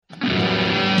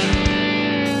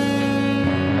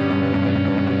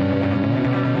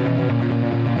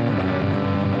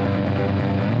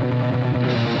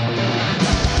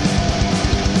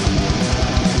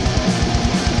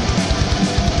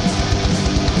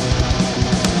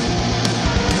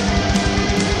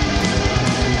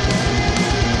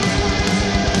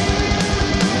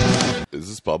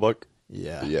Republic?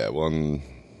 Yeah. Yeah,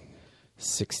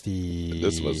 60.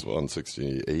 This was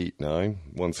 168,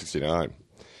 169.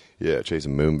 Yeah,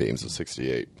 chasing moonbeams at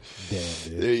 68. Damn,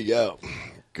 dude. There you go.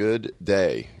 Good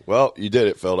day. Well, you did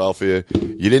it, Philadelphia.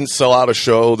 You didn't sell out a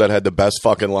show that had the best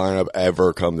fucking lineup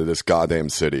ever come to this goddamn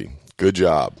city. Good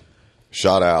job.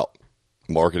 Shout out.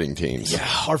 Marketing teams. Yeah,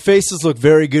 our faces look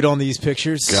very good on these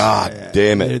pictures. God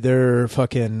damn it. They're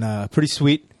fucking pretty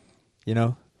sweet. You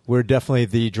know, we're definitely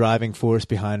the driving force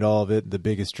behind all of it, the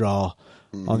biggest draw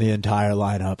on the entire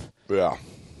lineup. Yeah.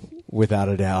 Without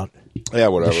a doubt. Yeah,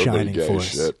 whatever. The shining gay force.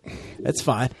 Shit. It's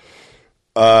fine.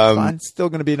 It's fine. It's still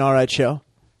going to be an all right show.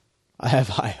 I have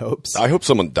high hopes. I hope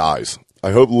someone dies.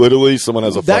 I hope literally someone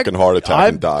has a fucking heart attack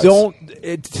and dies. To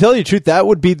tell you the truth, that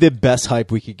would be the best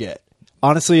hype we could get.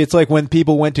 Honestly, it's like when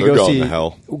people went to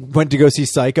go see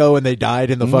Psycho and they died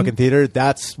in the fucking theater.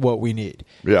 That's what we need.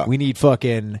 Yeah. We need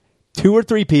fucking 2 or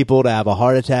 3 people to have a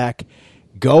heart attack,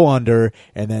 go under,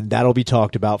 and then that'll be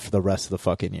talked about for the rest of the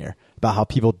fucking year. About how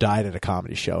people died at a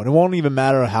comedy show. And it won't even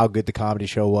matter how good the comedy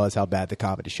show was, how bad the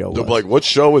comedy show was. Like, what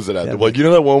show was it at? Yeah, like, you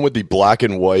know that one with the black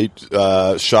and white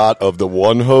shot of the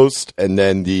one host and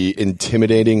then the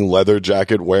intimidating leather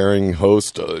jacket wearing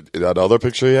host, that other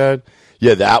picture you had?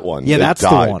 Yeah, that one. Yeah, that's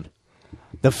died. the one.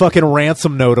 The fucking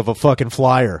ransom note of a fucking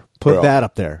flyer. Put that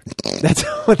up there. That's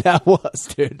what that was,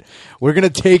 dude. We're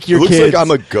going to take your kids. It looks like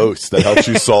I'm a ghost that helps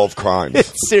you solve crimes.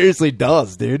 It seriously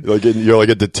does, dude. Like you're like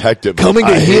a detective. Coming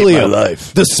like, to Helium,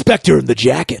 the Spectre in the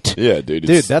jacket. Yeah, dude.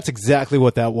 Dude, that's exactly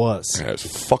what that was. Yeah, it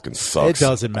fucking sucks. It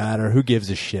doesn't matter. Who gives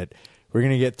a shit? We're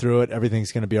going to get through it.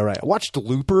 Everything's going to be all right. I watched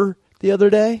Looper the other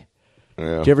day.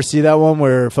 Yeah. Did you ever see that one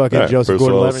where fucking Joseph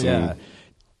Gordon-Levitt? Yeah.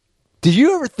 Did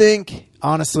you ever think,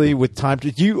 honestly, with time,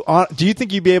 do you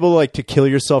think you'd be able to kill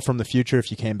yourself from the future if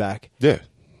you came back? Yeah.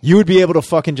 You would be able to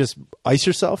fucking just ice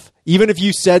yourself? Even if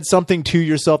you said something to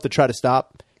yourself to try to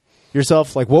stop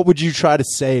yourself? Like, what would you try to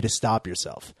say to stop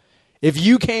yourself? If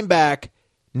you came back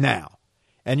now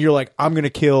and you're like, I'm going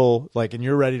to kill, and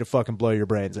you're ready to fucking blow your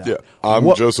brains out. Yeah.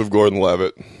 I'm Joseph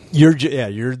Gordon-Levitt. You're the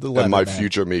Levitt, and my man.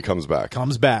 future me comes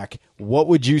back. What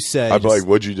would you say? I'd be like,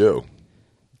 what'd you do?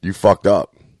 You fucked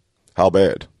up. How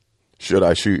bad? Should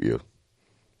I shoot you?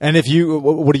 And if you,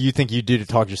 what do you think you'd do to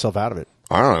talk yourself out of it?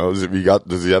 I don't know.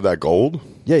 Does he have that gold?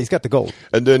 Yeah, he's got the gold.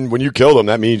 And then when you kill him,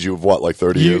 that means you have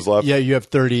 30 years left? Yeah, you have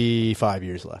 35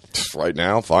 years left. Right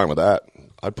now, fine with that.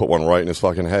 I'd put one right in his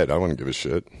fucking head. I wouldn't give a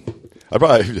shit. I'd be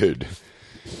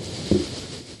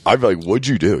like, what'd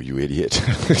you do, you idiot?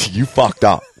 You fucked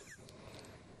up.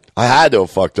 I had to have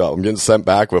fucked up. I'm getting sent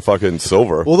back with fucking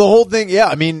silver. Well, the whole thing, yeah,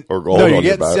 I mean, or gold. No, you're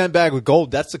getting sent back with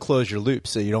gold. That's to close your loop,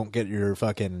 so you don't get your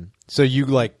fucking. So you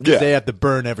they have to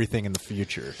burn everything in the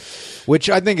future, which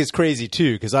I think is crazy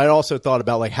too. Because I also thought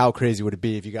about how crazy would it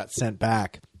be if you got sent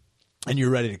back and you're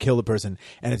ready to kill the person,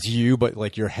 and it's you,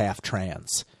 but you're half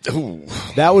trans. Ooh.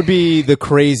 That would be the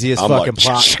craziest fucking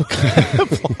plot.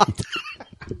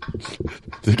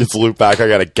 It gets looped back. I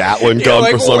got a Gatling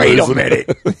gun for some reason. Wait a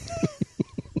minute.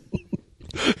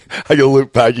 I get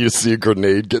loop back, you see a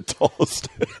grenade get tossed.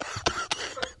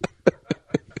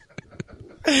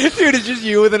 Dude, it's just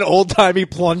you with an old timey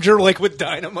plunger, with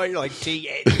dynamite. You're like,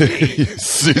 TNT. As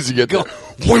soon as you get there,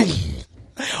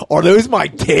 are those my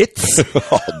tits?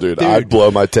 Oh, dude, I'd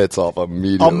blow my tits off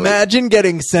immediately. Imagine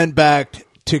getting sent back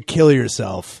to kill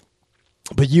yourself,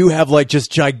 but you have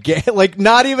just gigantic,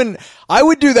 not even. I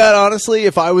would do that honestly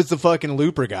if I was the fucking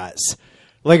Looper guys.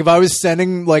 If I was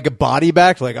sending a body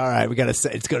back, all right, we gotta say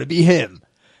it's gonna be him,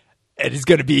 and it's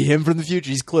gonna be him from the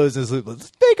future. He's closing his loop.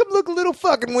 Let's make him look a little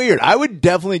fucking weird. I would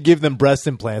definitely give them breast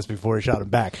implants before I shot him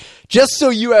back, just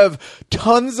so you have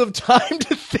tons of time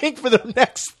to think for the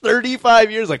next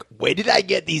 35 years. Where did I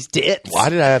get these tits? Why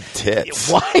did I have tits?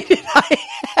 Why did I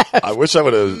have? I wish I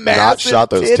would have not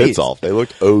shot those tits off. They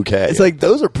looked okay. It's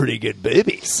those are pretty good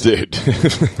babies, dude.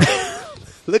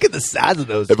 Look at the size of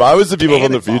those. If I was the people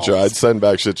from the future, I'd send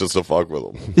back shit just to fuck with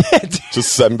them. Yeah,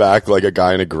 just send back a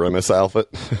guy in a Grimace outfit.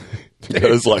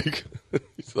 It's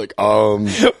he's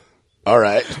all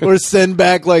right. Or send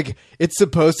back it's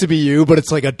supposed to be you, but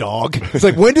it's a dog. It's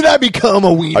when did I become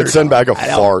a wiener? I'd send back a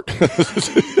fart.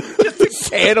 Just a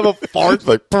can of a fart.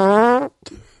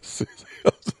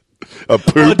 A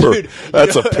pooper. Oh, dude,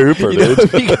 that's a pooper,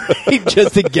 dude.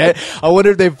 Just to get. I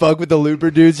wonder if they fuck with the Looper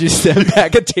dudes. You send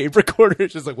back a tape recorder.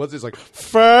 It's just what's this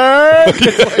fur?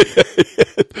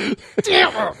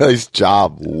 Damn. Nice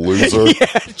job, loser.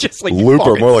 Yeah, just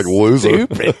Looper, more like loser.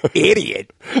 Stupid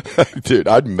idiot. Dude,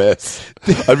 I'd miss.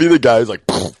 I'd be the guy who's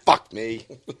fuck me.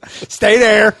 Stay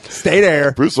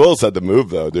there. Bruce Willis had the move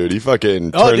though, dude. He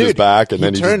fucking turned his back and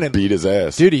then he just beat his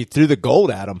ass. Dude, he threw the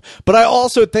gold at him. But I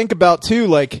also think about too,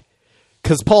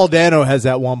 because Paul Dano has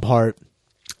that one part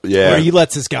Yeah. where he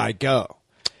lets this guy go,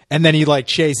 and then he like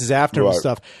chases after him and Right.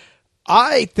 stuff.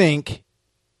 I think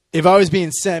if I was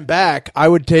being sent back, I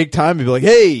would take time and be like,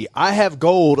 "Hey, I have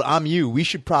gold. I'm you. We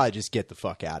should probably just get the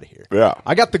fuck out of here." Yeah.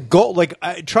 I got the gold. Like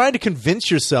trying to convince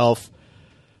yourself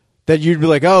that you'd be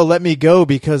like, "Oh, let me go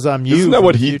because I'm you." Isn't that from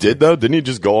what the he future." did though? Didn't he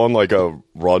just go on like a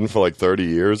run for like 30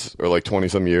 years or like 20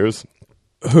 some years?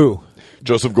 Who?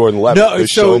 Joseph Gordon-Levitt. No, they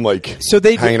so- show him like so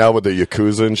they- hanging out with the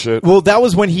Yakuza and shit. Well, that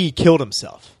was when he killed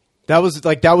himself. That was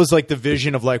like the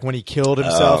vision of like when he killed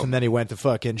himself, Oh. and then he went to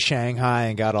fucking Shanghai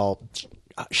and got all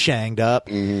shanged up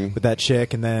with that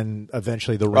chick, and then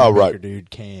eventually the Rainmaker right.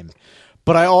 dude came.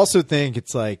 But I also think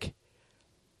it's like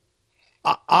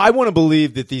I want to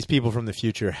believe that these people from the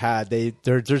future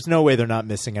there's no way they're not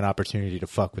missing an opportunity to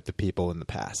fuck with the people in the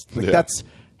past. Like Yeah. that's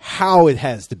how it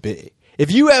has to be.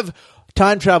 If you have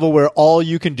time travel where all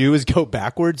you can do is go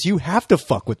backwards, you have to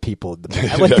fuck with people in the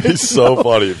past. Like, That'd be there's so no-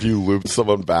 funny if you looped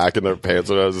someone back and their pants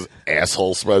would have his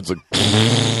asshole spreads like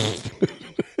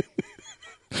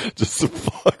just to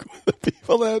fuck with the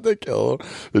people that had to kill him.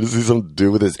 They just see some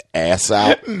dude with his ass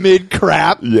out. mid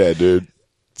crap. Yeah, dude.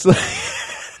 It's like,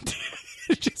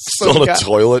 just Still some in a guy-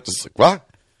 toilet, just like, what?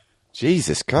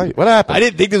 Jesus Christ. What happened? I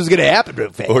didn't think this was gonna happen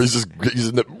real fast. Or he's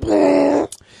in the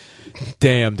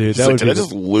Damn, dude, that like, would did be I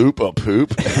just loop a poop?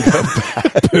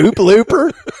 the poop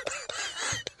looper.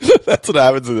 That's what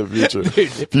happens in the future.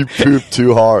 If you poop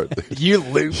too hard, You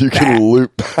loop. you can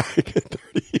loop back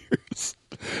 30 years.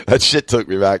 That shit took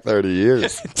me back 30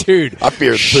 years. Dude, I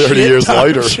feared 30 shit years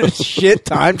later. Shit,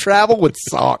 time travel would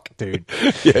suck, dude.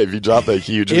 Yeah, if you drop that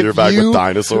huge If and you're back you with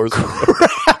dinosaurs.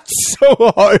 Crap so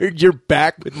hard, you're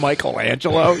back with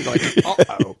Michelangelo. You're like,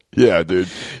 uh-oh. Yeah, dude.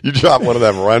 You drop one of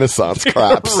them Renaissance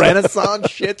craps. Renaissance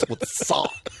shits would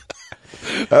suck.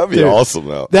 That would be Dude. awesome,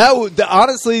 though. That would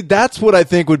honestly, that's what I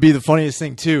think would be the funniest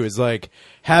thing too. Is like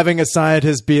having a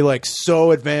scientist be like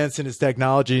so advanced in his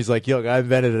technology. He's like, "Yo, I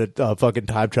invented a fucking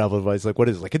time travel device." Like, what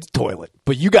is it? Like, it's a toilet,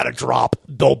 but you got to drop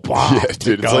the bomb. Yeah, to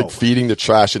dude. It's go. like feeding the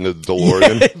trash into the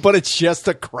DeLorean. but it's just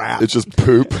a crap. It's just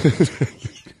poop.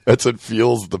 That's what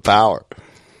fuels the power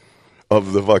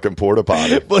of the fucking porta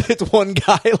potty. But it's one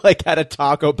guy like at a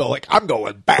Taco Bell, like, I'm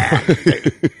going back.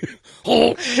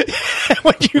 And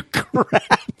when you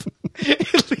crap,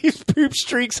 it leaves poop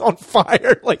streaks on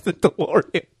fire like the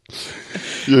DeLorean.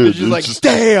 Yeah, It's just like,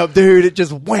 damn, dude, it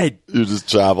just went. you're just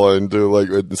traveling to like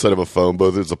instead of a phone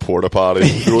booth, it's a porta potty.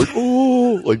 You're like,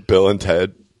 ooh, like Bill and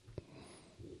Ted.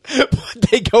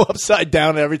 They go upside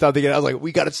down every time they get out. I was like,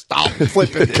 we got to stop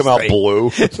flipping this Come out thing.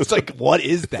 blue. It's like, what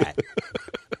is that?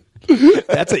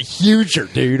 That's a huger,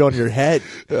 dude, on your head.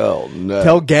 Oh no.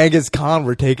 Tell Genghis Khan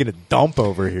we're taking a dump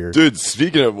over here. Dude,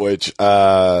 speaking of which,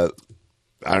 I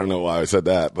don't know why I said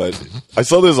that, but I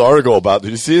saw this article about,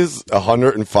 did you see this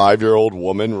 105-year-old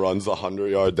woman runs a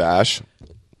 100-yard dash?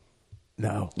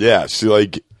 No. Yeah, she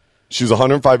was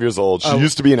 105 years old. She Oh.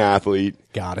 used to be an athlete,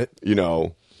 Got it.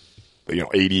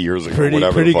 80 years ago, Pretty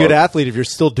whatever. pretty the good fuck. athlete if you're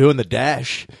still doing the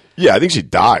dash. Yeah, I think she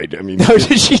died. I mean, No,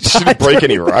 did she she die didn't break during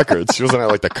any records. She wasn't at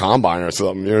like the combine or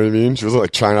something. You know what I mean? She wasn't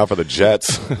like trying out for the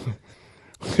Jets.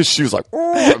 She was like,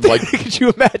 "Oh," like, Could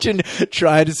you imagine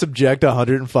trying to subject a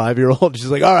 105-year-old? She's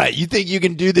like, all right, you think you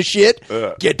can do the shit?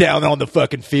 Yeah. Get down on the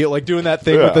fucking field. Like doing that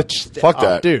thing yeah. with the... Fuck Oh,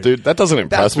 that, dude. That doesn't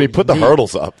impress That's me. what Put the you need.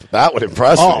 hurdles up. That would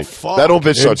impress Oh, me. fuck, that old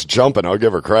bitch dude. starts jumping. I'll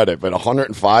give her credit. But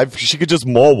 105, she could just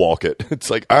mole walk it.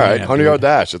 It's like, all right, Damn, 100-yard dude.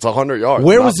 dash. It's 100 yards.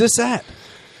 Where Not- was this at?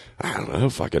 I don't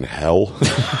know. Fucking hell.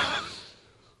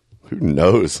 Who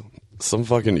knows? Some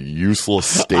fucking useless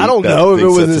state. I don't that know if it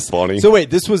thinks was that's this... funny. So wait,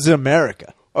 this was in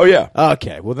America. Oh yeah.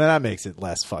 Okay, well then that makes it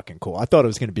less fucking cool. I thought it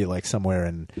was going to be like somewhere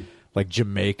in like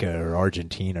Jamaica or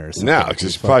Argentina or something. No,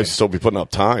 because she'd probably still be putting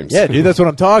up times. Yeah, dude, that's what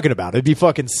I'm talking about. It'd be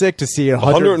fucking sick to see a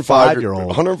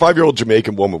 105-year-old 105-year-old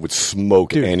Jamaican woman would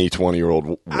smoke Dude. any 20-year-old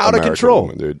Out of American control.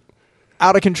 woman, dude.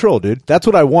 out of control, dude. That's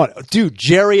what I want. Dude,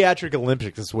 geriatric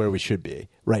Olympics is where we should be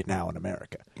right now in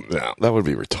America. Yeah, that would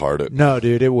be retarded. No,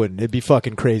 dude, it wouldn't. It'd be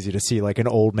fucking crazy to see like an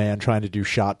old man trying to do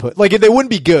shot put. Like they wouldn't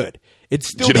be good. It'd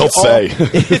still You be don't all, say.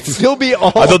 It'd still be all.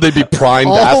 I thought they'd be primed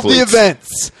all athletes. the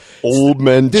events. Old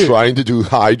men Dude. trying to do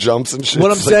high jumps and shit. What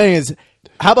I'm It's like, saying is,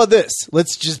 how about this?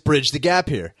 Let's just bridge the gap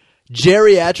here.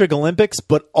 Geriatric Olympics,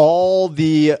 but all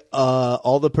the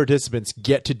participants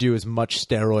get to do as much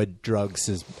steroid drugs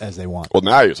as they want. well,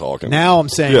 now you're talking. Now I'm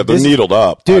saying, yeah, they're this- needled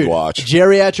up. Dude, I'd watch.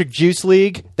 Geriatric Juice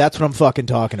League. That's what I'm fucking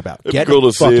talking about. It'd Get be cool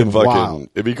to see them fucking fucking. wild.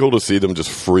 It'd be cool to see them just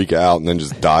freak out and then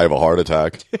just die of a heart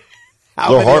attack. How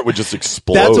Their many- heart would just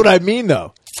explode. That's what I mean,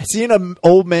 though. Seeing an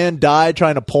old man die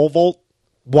trying to pole vault.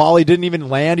 Wally didn't even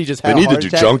land. He just had They a need to heart do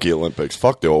attack. junkie Olympics.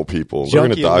 Fuck the old people. They're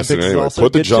going to Junkie die soon Olympics is anyway. also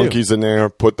Put the good, too. junkies in there.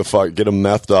 Get them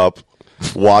methed up.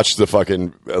 Watch the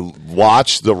fucking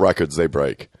watch the records they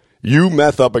break. You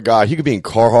meth up a guy. He could be in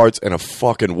Carhartts and a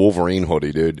fucking Wolverine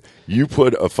hoodie, dude. You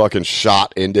put a fucking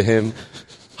shot into him.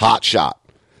 Hot shot.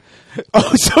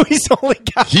 Oh, so he's only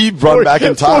got He'd run back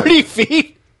in time. 40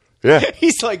 feet. Yeah.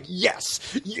 He's like,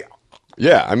 yes, yeah.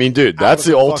 Yeah, I mean, dude, that's of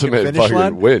the the ultimate fucking finish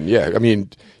line? win. Yeah, I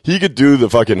mean, he could do the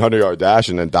fucking 100-yard dash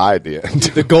and then die at the end.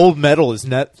 The gold medal is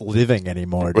not living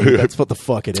anymore, dude. That's what the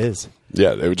fuck it is.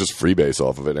 Yeah, they would just freebase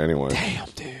off of it anyway. Damn,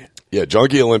 dude. Yeah,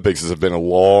 junkie Olympics has been a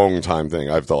long time thing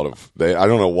I've thought of. I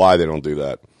don't know why they don't do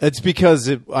that. It's because,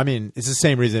 it's the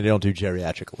same reason they don't do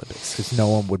geriatric Olympics, because no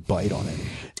one would bite on it.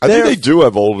 I think they do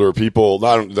have older people.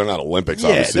 They're not Olympics, Yeah,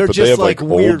 obviously, they're but just they have like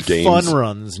old weird games. fun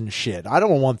runs and shit. I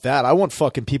don't want that. I want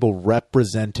fucking people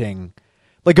representing.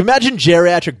 Like, imagine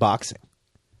geriatric boxing.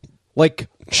 Like,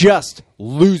 just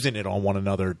losing it on one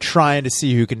another, trying to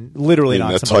see who can literally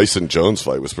knock That somebody. Tyson Jones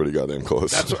fight was pretty goddamn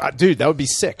close. Dude, that would be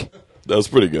sick. That was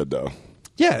pretty good, though.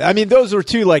 Yeah, I mean, those were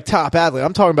two, like, top athletes.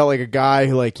 I'm talking about, like, a guy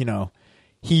who, like,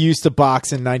 he used to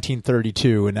box in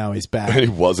 1932, and now he's back. And he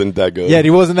wasn't that good. Yeah, and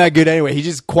he wasn't that good anyway. He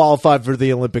just qualified for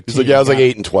the Olympic team. He's like, yeah, I was like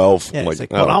 8 and 12. Yeah, I'm it's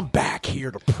like, oh. but I'm back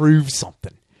here to prove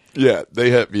something. Yeah,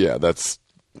 they have. Yeah, that's.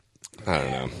 I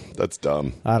don't know. That's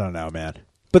dumb. I don't know, man.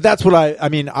 But that's what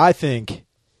I think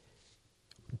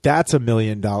that's $1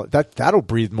 million. That'll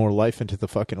breathe more life into the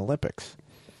fucking Olympics.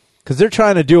 Because they're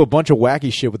trying to do a bunch of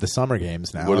wacky shit with the summer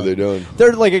games now. What are they doing?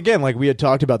 They're like, again, like we had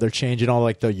talked about, they're changing all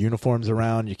like the uniforms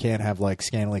around. You can't have like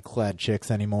scantily clad chicks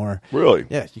anymore. Really?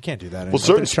 Yeah, you can't do that anymore. Well,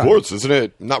 certain They're trying- sports, isn't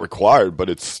it? Not required, but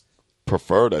it's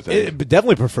preferred, I think. It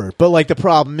definitely preferred. But like the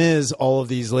problem is all of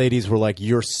these ladies were like,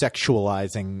 you're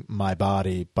sexualizing my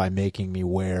body by making me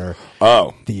wear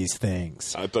these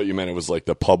things. I thought you meant it was like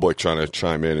the public trying to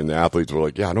chime in, and the athletes were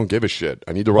like, "Yeah, I don't give a shit.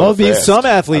 I need to run Well, fast. some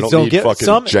athletes don't need give fucking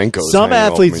some Jenkos some hanging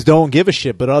off athletes me." don't give a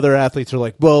shit, but other athletes are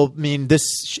like, well, I mean,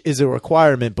 this is a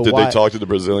requirement. But Did why? they talk to the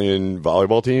Brazilian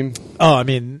volleyball team? Oh, I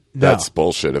mean, no. That's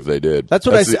bullshit. If they did, That's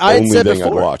what I the had only said thing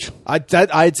before. I'd watch.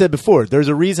 I had said before. There's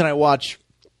a reason I watch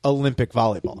Olympic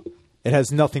volleyball. It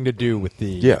has nothing to do with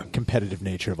the competitive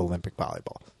nature of Olympic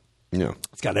volleyball. Yeah,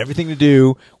 It's got everything to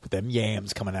do with them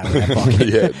yams coming out of that bucket.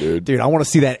 yeah, dude. Dude, I want to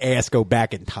see that ass go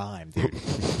back in time, dude.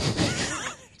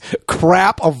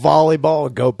 Crap a volleyball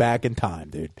and go back in time,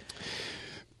 dude.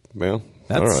 Well,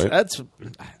 That's all right. that's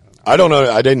I don't know.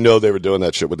 I didn't know they were doing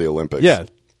that shit with the Olympics. yeah.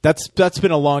 That's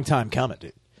been a long time coming,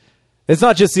 dude. It's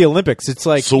not just the Olympics. It's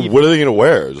like So what are they going to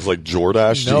wear? Just like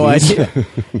Jordache no jeans? idea.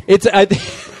 It's I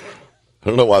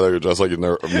don't know why they're dressed like in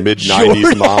their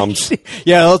mid-90s moms.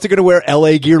 Yeah, they're also going to wear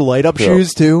LA Gear light-up Yeah.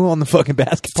 shoes too on the fucking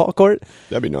basketball court.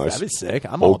 That'd be nice. That'd be sick.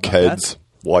 I'm all Old about that.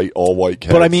 Keds, all white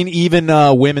Keds. But I mean, even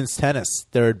women's tennis,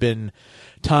 there had been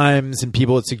times and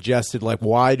people had suggested, like,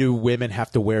 why do women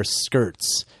have to wear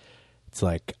skirts? It's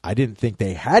like, I didn't think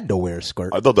they had to wear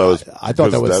skirts. I thought that was. I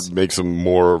thought that because was that makes them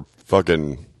more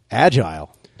fucking.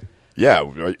 agile. Yeah,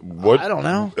 right. What I don't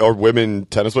know. Are women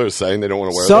tennis players saying they don't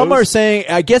want to wear Some those? are saying,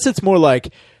 I guess it's more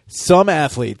like some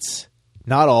athletes,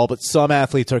 not all, but some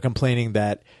athletes are complaining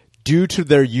that due to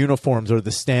their uniforms or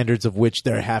the standards of which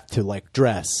they have to like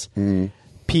dress,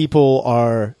 people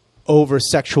are over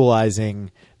sexualizing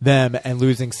them and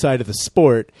losing sight of the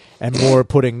sport and more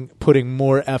putting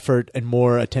more effort and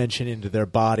more attention into their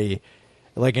body,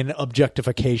 like an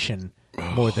objectification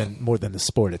more than the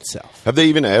sport itself. Have they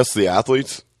even asked the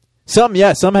athletes? Some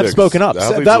have 'cause spoken up. the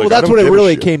athletes That's are like, I don't what it give a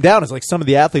really shit. came down. Is like some of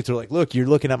the athletes are like, "Look, you're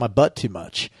looking at my butt too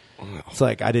much." It's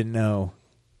like I didn't know.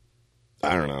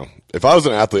 I don't know. If I was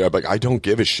an athlete, I'd be like, I don't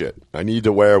give a shit. I need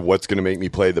to wear what's going to make me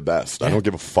play the best. I don't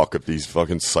give a fuck if these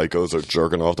fucking psychos are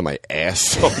jerking off to my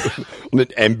ass on an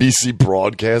NBC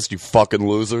broadcast, you fucking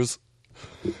losers.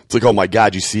 It's like, oh my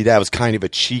God, you see that? It was kind of a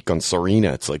cheek on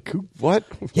Serena. It's like, who, what?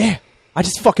 Yeah, I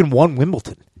just fucking won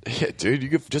Wimbledon, Yeah, dude, you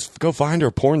could just go find her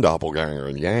a porn doppelganger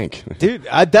and yank. dude.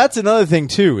 That's another thing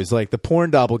too. Is like the porn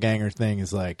doppelganger thing.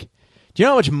 Is like, do you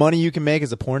know how much money you can make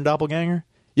as a porn doppelganger?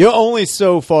 You're only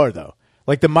so far though.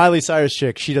 Like the Miley Cyrus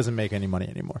chick, she doesn't make any money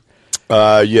anymore.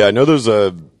 Yeah, I know there's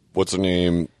a, what's her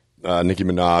name? Nicki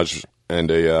Minaj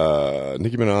and a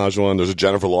Nicki Minaj one. There's a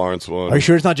Jennifer Lawrence one. Are you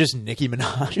sure it's not just Nicki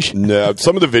Minaj? No,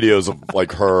 some of the videos of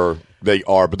like her, they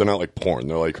are, but they're not like porn.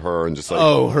 They're like her and just like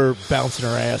Oh, her bouncing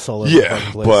her ass all over the yeah.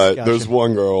 fucking place. But Gotcha. there's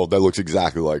one girl that looks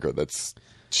exactly like her.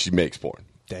 She makes porn.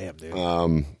 Damn,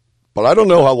 dude. But I don't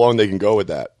know how long they can go with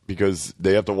that because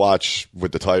they have to watch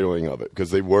with the titling of it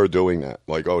because they were doing that.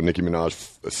 Like, oh, Nicki Minaj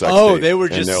sex tape. They were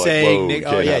And just they're like, saying, whoa, Nick, you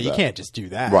oh can't yeah, have you that. can't just do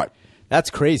that. Right. That's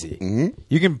crazy. Mm-hmm.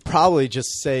 You can probably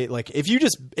just say, like, if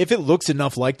it looks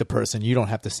enough like the person, you don't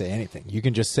have to say anything. You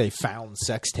can just say found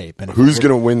sex tape. And who's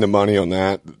going to win the money on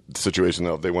that situation,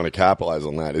 though, if they want to capitalize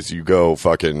on that, is you go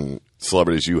fucking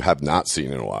celebrities you have not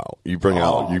seen in a while. You bring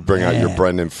out your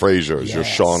Brendan Frasers, your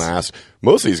Sean Astin.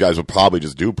 Most of these guys would probably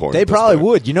just do porn. They probably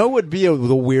would. You know what would be the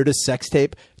weirdest sex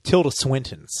tape? Tilda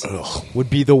Swinton's would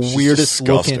be the weirdest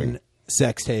disgusting looking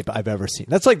sex tape I've ever seen.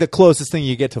 That's like the closest thing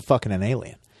you get to fucking an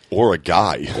alien. Or a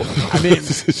guy. I mean,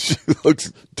 she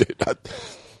looks. Dude,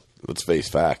 let's face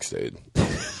facts, dude.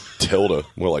 Tilda,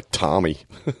 more like Tommy.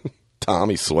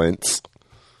 Tommy Swints.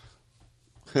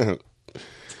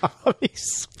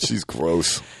 She's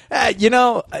gross.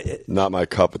 Not my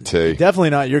cup of tea.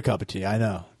 Definitely not your cup of tea. I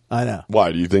know.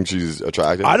 Why? Do you think she's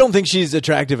attractive? I don't think she's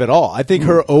attractive at all. I think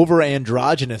her over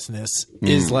androgynousness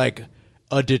is like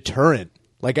a deterrent.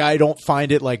 Like, I don't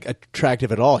find it like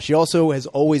attractive at all. She also has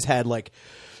always had like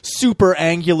super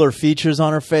angular features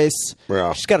on her face.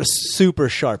 Yeah. She's got a super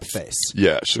sharp face.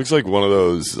 Yeah, she looks like one of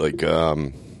those like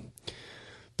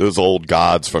those old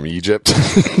gods from Egypt.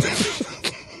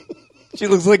 She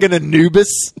looks like an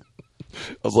Anubis.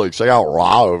 I was like, check out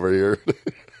Ra over here.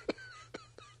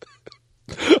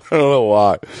 I don't know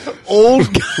why.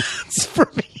 Old gods from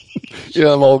Egypt. You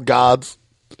know them old gods?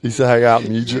 He used to hang out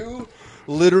in Egypt. You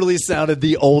literally sounded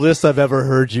the oldest I've ever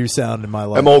heard you sound in my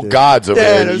life. Them old gods over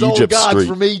there in there's Egypt old gods Street.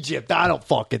 from Egypt. I don't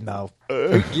fucking know.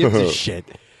 Who gives a shit?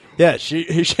 Yeah, she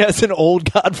has an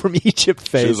old god from Egypt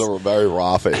face. She has a very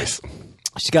raw face.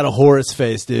 She's got a Horus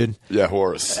face, dude. Yeah,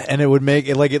 Horus. And it would make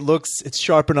it like it's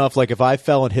sharp enough. Like if I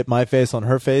fell and hit my face on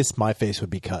her face, my face would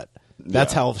be cut.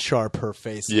 That's how sharp her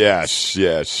face is. Yeah.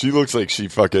 She looks like she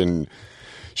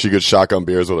could shotgun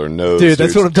beers with her nose. Dude,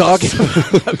 that's what I'm talking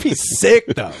about. That'd be sick,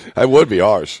 though. That would be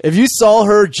harsh. If you saw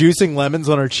her juicing lemons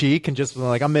on her cheek and just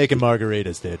like, I'm making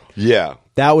margaritas, dude. Yeah.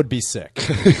 That would be sick.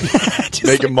 Just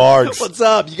making margs. What's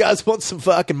up? You guys want some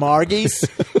fucking margies?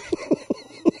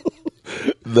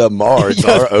 The margs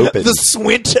are open. The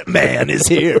Swint man is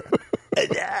here.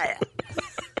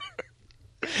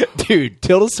 Dude,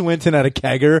 Tilda Swinton at a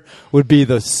kegger would be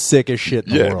the sickest shit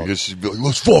in the world. Yeah, because she'd be like,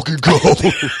 let's fucking go.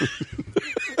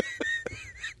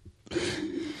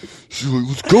 She's like,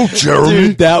 let's go, Jeremy.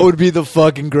 Dude, that would be the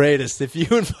fucking greatest. If you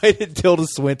invited Tilda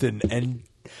Swinton and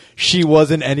she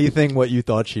wasn't anything what you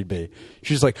thought she'd be.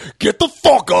 She's like, get the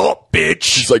fuck up, bitch.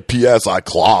 She's like, P.S. I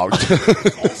clogged.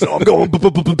 So I'm going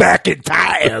back in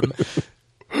time.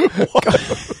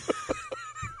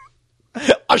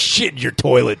 I shit in your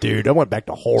toilet, dude. I went back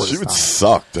to horse. She would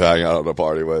suck to hang out at a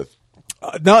party with.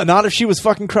 No, not if she was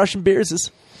fucking crushing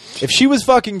beers. If she was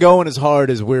fucking going as hard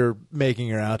as we're making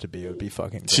her out to be, it would be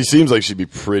fucking great. She seems like she'd be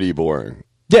pretty boring.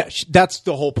 Yeah, that's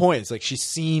the whole point. It's like she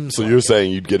seems So like you're it.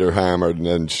 saying you'd get her hammered and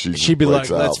then she'd be like,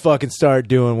 out. let's fucking start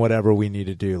doing whatever we need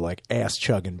to do, like ass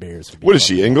chugging beers. What is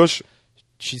she, English?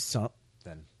 She's something.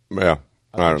 Yeah,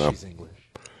 I don't know. She's English.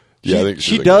 Yeah, I think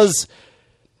she she's does.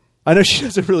 I know she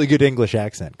has a really good English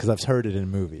accent because I've heard it in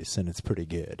movies and it's pretty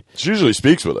good. She usually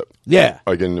speaks with it. Yeah.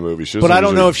 Like in the movie. But I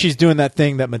don't know if she's doing that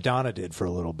thing that Madonna did for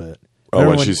a little bit. Oh,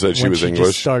 when she said she was English?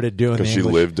 Just started doing the because she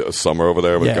English. lived a summer over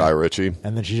there with Guy Ritchie.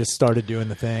 And then she just started doing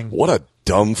the thing. What a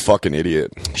dumb fucking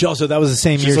idiot. She also, that was the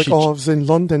same She's year. like, I was in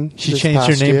London. She this changed her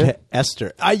past name year. to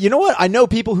Esther. You know what? I know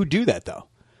people who do that, though.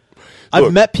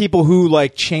 I've met people who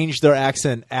like changed their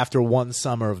accent after one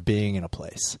summer of being in a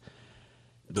place.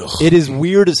 Ugh. It is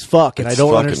weird as fuck, and I It's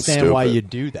don't fucking understand why stupid. you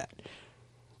do that.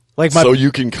 Like So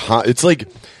you can. It's like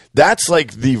that's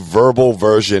like the verbal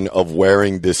version of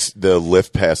wearing the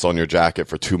lift pass on your jacket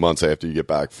for 2 months after you get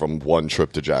back from one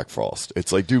trip to Jack Frost.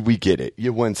 It's like, dude, we get it.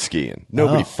 You went skiing.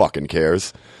 Nobody fucking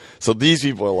cares. So these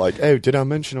people are like, hey, did I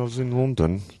mention I was in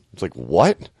London? It's like,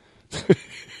 what?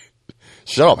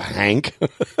 Shut up, Hank.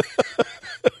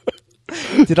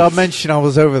 Did I mention I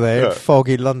was over there in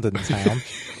foggy London town?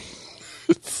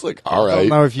 It's like, all I don't right.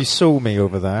 know if you saw me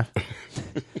over there.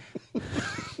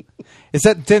 Is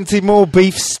that Denty Moore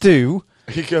beef stew?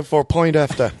 You go for a point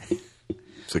after.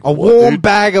 It's like, A what, warm dude?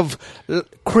 bag of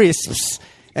crisps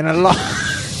and a lager.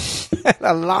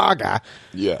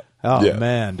 Yeah. Oh, Yeah.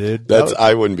 man, dude. That's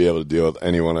I wouldn't be able to deal with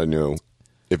anyone I knew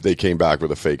if they came back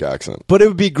with a fake accent. But it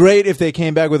would be great if they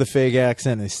came back with a fake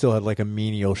accent and they still had like a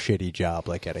menial shitty job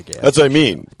like at a gas. That's what I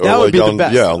mean. Or That like would be the on,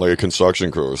 best. Yeah, on like a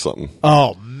construction crew or something.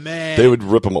 Oh, man. They would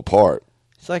rip them apart.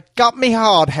 It's like, got me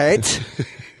hard head.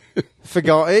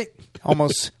 Forgot it.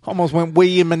 Almost went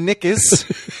wee in my knickers.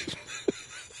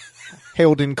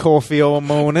 Held in coffee all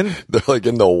morning. They're like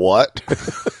in the what?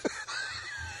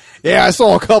 Yeah, I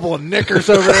saw a couple of knickers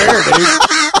over there,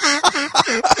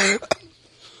 dude.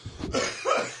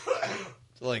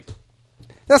 Like,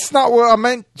 That's not what I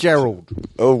meant, Gerald.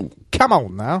 Oh, Come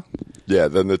on now. yeah.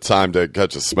 Then the time to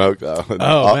catch a smoke, though.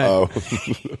 Oh,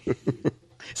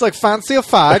 It's like, fancy a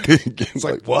fag. It's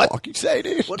like, what? Fuck you say,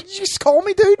 dude? What did you just call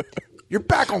me, dude? You're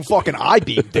back on fucking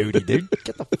I-beam duty, dude.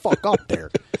 Get the fuck up there.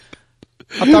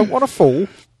 I don't want to fool.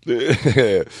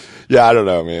 Yeah, I don't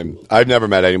know, man. I've never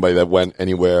met anybody that went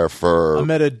anywhere for.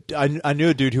 I knew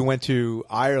a dude who went to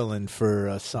Ireland for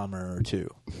a summer or two.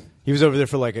 He was over there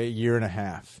for like a year and a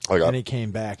half. Okay. And he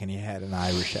came back and he had an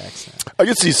Irish accent. I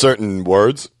could see certain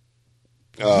words.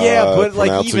 Yeah, but like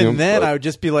pronouncing even them, then, but- I would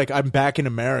just be like, I'm back in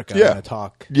America. Yeah. I'm gonna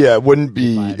talk. Yeah, it wouldn't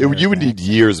be. My You would American need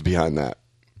years behind that.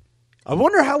 I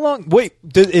wonder how long. Wait,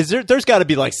 there's got to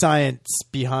be like science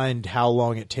behind how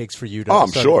long it takes for you to I'm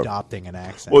start sure. adopting an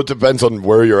accent. Well, it depends on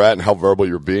where you're at and how verbal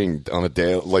you're being on a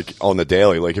day, like on the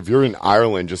daily. Like if you're in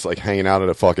Ireland, just like hanging out at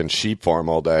a fucking sheep farm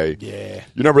all day, Yeah.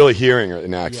 you're not really hearing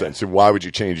an accent. Yeah. So why would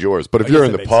you change yours? But if I you're guess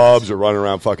in that the makes pubs or running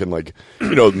around fucking like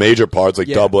major parts like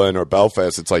Yeah. Dublin or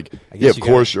Belfast, it's like guess yeah, of you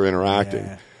course gotta- you're interacting.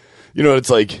 Yeah. You know,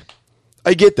 it's like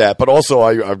I get that, but also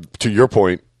I to your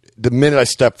point, the minute I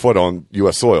step foot on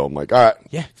U.S. soil, I'm like, all right,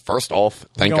 Yeah. First off,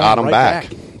 thank Going God I'm right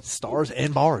back. Stars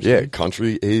and bars. Yeah, dude.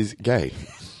 country is gay.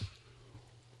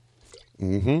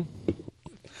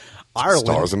 Ireland.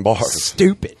 Stars and bars.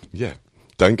 Stupid. Yeah,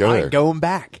 don't go I there. ain't going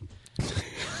back.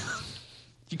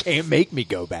 You can't make me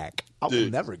go back. I will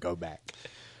never go back.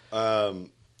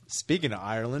 Speaking of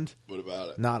Ireland, What about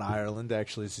it? not Ireland,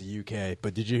 actually, it's the UK.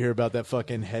 But did you hear about that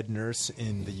fucking head nurse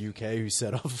in the UK who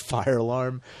set off a fire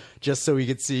alarm just so he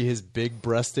could see his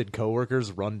big-breasted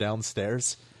coworkers run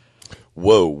downstairs?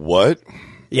 Whoa, what?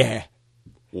 Yeah.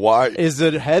 Why? Is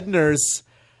a head nurse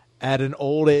at an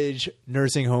old age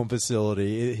nursing home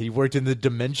facility. He worked in the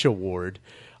dementia ward.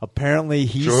 Apparently,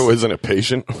 he's Joe isn't a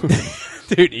patient.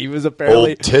 dude. He was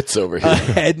apparently Old tits over a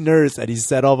here. head nurse, and he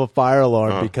set off a fire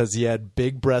alarm because he had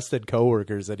big-breasted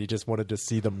coworkers that he just wanted to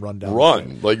see them run down.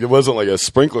 Run like it wasn't like a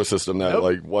sprinkler system that Nope.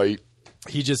 like white.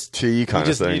 He just Tea he kinda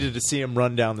just thing. needed to see him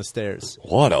run down the stairs.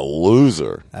 What a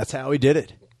loser! That's how he did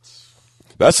it.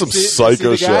 That's some See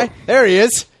psycho the guy? shit. There he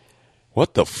is.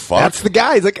 What the fuck? That's the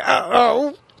guy. He's like,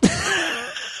 oh.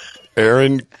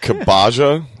 Aaron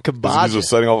Kabaja. Kabaja. He was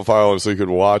setting off a fire alarm so he could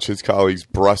watch his colleague's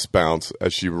breast bounce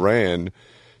as she ran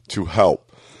to help.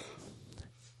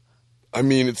 I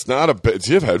mean, it's not a. Does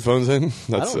he have headphones in?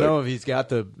 I don't know if he's got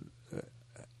the.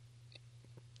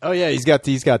 Oh yeah, he's got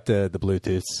the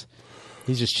Bluetooths.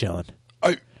 He's just chilling.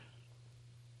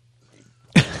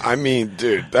 I mean,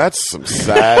 dude, that's some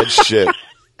sad shit. Of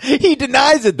He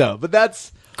denies it though, but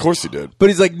that's. course he did. But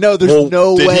he's like, no, there's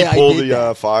no did way he pull I did the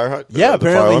that. fire? Yeah, the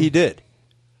apparently fire he alarm? did.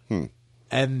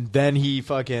 And then he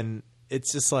fucking.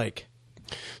 It's just like.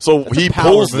 So That's a he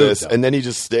power pulls move, this, though. and then he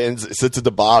just sits at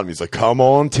the bottom. He's like, "Come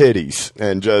on, titties,"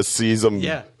 and just sees them.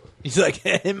 Yeah. He's like,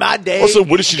 in my day. Also,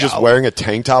 what is she go. just wearing a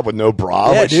tank top with no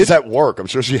bra? Yeah, Like dude. she's at work. I'm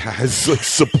sure she has like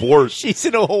support. She's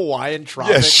in a Hawaiian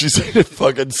tropic. Yeah, she's in a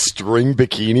fucking string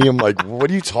bikini. I'm like, what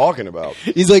are you talking about?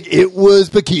 He's like, it was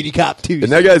Bikini Cop Tuesday.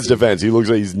 In that guy's defense, he looks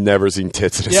like he's never seen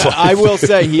tits in his Yeah, life. I will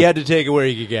say he had to take it where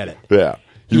he could get it. Yeah,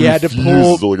 He had to refuses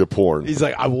pull- to look at porn. He's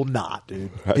like, I will not,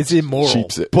 dude. That It's immoral.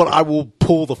 cheaps it. But I will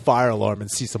pull the fire alarm and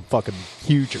see some fucking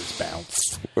hugers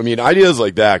bounce. I mean, ideas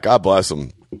like that. God bless him.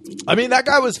 I mean, that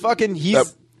guy was fucking.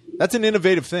 That's an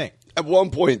innovative thing. At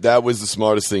one point, that was the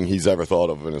smartest thing he's ever thought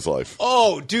of in his life.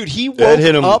 Oh, dude, he woke That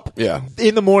hit him- up yeah.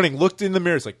 in the morning, looked in the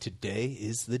mirror, it's like, today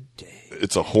is the day.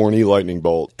 It's a horny lightning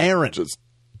bolt. Aaron. Just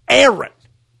Aaron,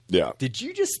 yeah. did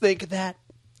you just think of that?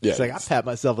 Yeah. It's like, I pat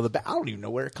myself on the back. I don't even know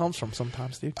where it comes from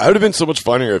sometimes, dude. I would have been so much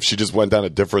funnier if she just went down a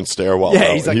different stairwell. Yeah,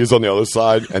 though. he's like- He was on the other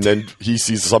side, and then he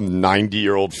sees some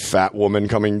 90-year-old fat woman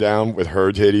coming down with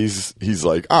her titties. He's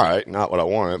like, all right, not what I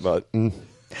wanted, but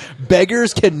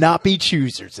Beggars cannot be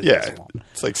choosers in yeah, this one.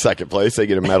 it's like second place. They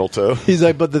get a medal too. He's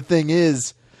like, but the thing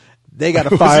is, they got to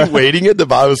Was fire. he waiting at the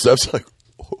bottom of the steps like,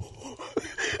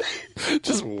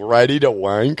 just ready to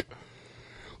wank?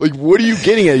 Like, what are you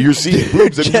getting at? You're seeing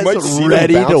boobs, and you Just might see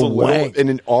ready them bounce to a little wank. in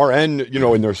an RN,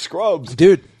 in their scrubs,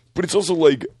 Dude. But it's also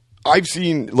like I've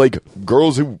seen like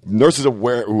nurses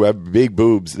who have big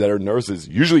boobs that are nurses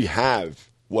usually have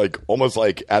like almost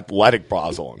like athletic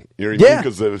bras on. You know what I Yeah. mean?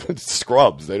 Because they're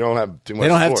scrubs, they don't have too much. They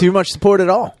don't have support. too much support at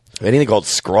all. Anything called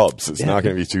scrubs is Yeah. not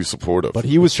going to be too supportive. But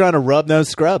he was trying to rub those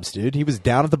scrubs, dude. He was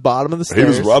down at the bottom of the stairs. He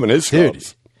was rubbing his Dude,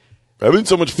 scrubs. It would been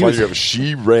so much was- funnier if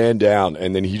she ran down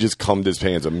and then he just cummed his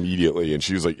pants immediately, and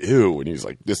she was like, "Ew," and he's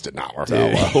like, "This did not work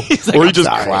out Dude. well." He's like, Or he "I'm just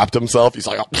sorry." clapped himself. He's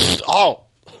like, "Oh."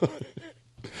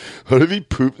 What if he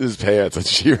pooped his pants and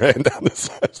she ran down the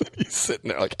steps and he's sitting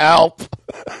there like, "Help!"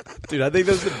 Dude, I think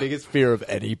that's the biggest fear of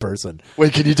any person.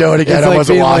 Wait, can you do it again? It's I like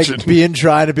wasn't being watching. like being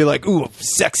trying to be like, ooh,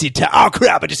 sexy oh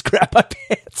crap, I just grabbed my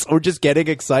pants. Or just getting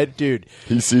excited, dude.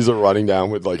 He sees her running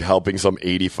down with like helping some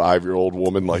 85-year-old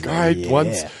woman. Like, all right,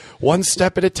 Yeah. one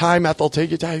step at a time. Ethel,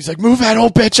 take it down. He's like, move that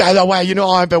old bitch out of the way. You know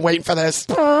I've been waiting for this.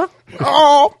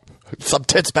 Oh, some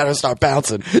tits better start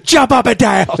bouncing. Jump up and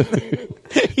down.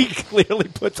 He clearly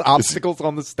puts obstacles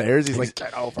on the stairs. He's like,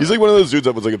 get over. He's like one of those dudes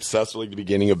that was like obsessed with like the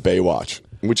beginning of Baywatch.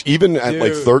 Which even at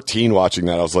like Dude. 13 watching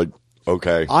that, I was like,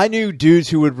 okay. I knew dudes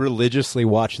who would religiously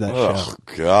watch that show. Oh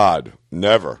God,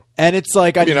 never. And it's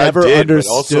like I mean, I never did, but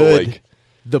also, understood like-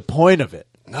 the point of it.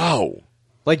 No.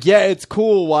 Like, yeah, it's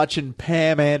cool watching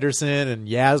Pam Anderson and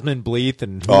Yasmin Bleeth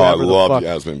and Oh, I whoever the love fuck.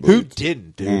 Yasmin Who Bleeth.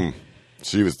 didn't, dude?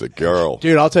 She was the girl.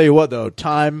 Dude, I'll tell you what, though.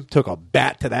 Time took a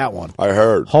bat to that one. I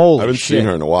heard. Holy I haven't shit. seen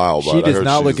her in a while, but She I does heard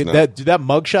not look she's at that. Dude, that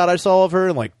mugshot I saw of her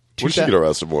in like What did she get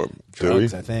arrested for? drugs,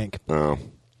 Dewey? I think. Oh.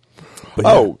 But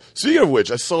Oh, speaking of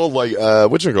which, I saw like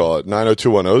what you call it?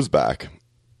 90210's back.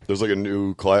 There's like a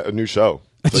new show.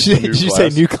 It's like Did the you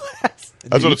class. say new class?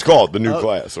 That's what it's called, the new Oh.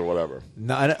 class or whatever.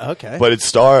 No, okay. But it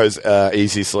stars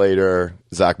AC Slater,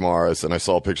 Zach Morris, and I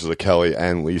saw pictures of Kelly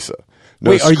and Lisa. No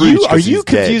Wait, are Screech you 'cause he's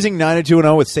dead. confusing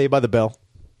 90210 with Saved by the Bell?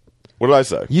 What did I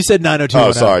say? You said 90210.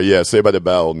 Oh, sorry. Yeah, Saved by the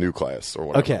Bell, new class or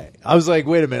whatever. Okay, I was like,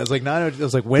 wait a minute. I was like 902. I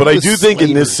was like, when? But I was do think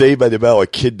in this slavery? Saved by the Bell, a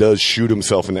kid does shoot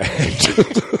himself in the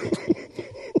head.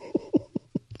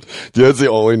 Dude, that's the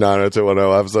only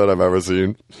 90210 episode I've ever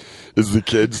seen. Is the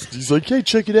kids? He's like, "Hey,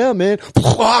 check it out, man!"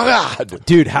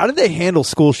 Dude, how did they handle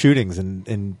school shootings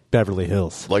in Beverly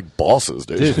Hills? Like bosses,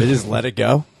 dude. Dude, they just let it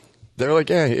go. They're like,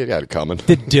 "Yeah, you got it coming."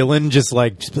 Did Dylan just be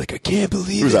like, I can't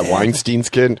believe Who's it. that? Weinstein's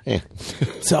kid? Eh.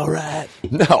 It's all right.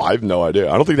 No, I have no idea.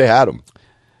 I don't think they had him.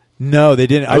 No, they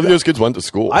didn't. I don't think those kids went to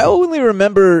school. I only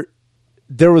remember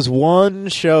there was one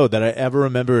show that I ever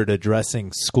remembered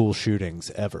addressing school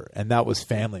shootings ever, and that was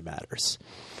Family Matters.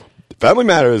 Family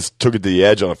Matters took it to the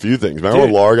edge on a few things. Remember when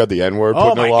Dude. Laura got the N-word put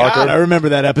Oh in my her locker? god, I remember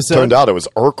that episode. Turned out it was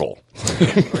Urkel.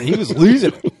 He was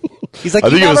losing it. He's like, I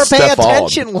you think it never was pay Stefan.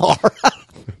 attention, Laura.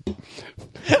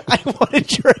 I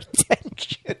wanted your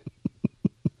attention.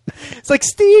 It's like,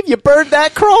 Steve, you burned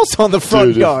that cross on the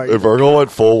front Dude, yard. if Urkel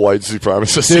went full white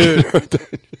supremacist,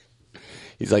 Dude.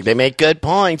 he's like, they make good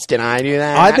points. Did I do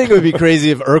that? I think it would be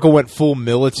crazy if Urkel went full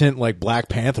militant like Black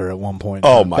Panther at one point.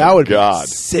 Oh, my that would God. be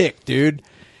sick, dude.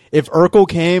 If Urkel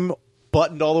came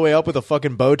buttoned all the way up with a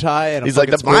fucking bow tie and He's like,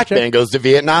 the black man goes to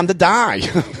Vietnam to die.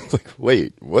 It's like,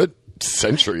 wait, what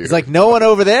century? He's like, no one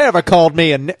over there ever called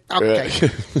me a. Okay. Yeah.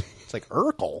 It's like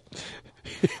Urkel.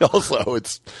 Also,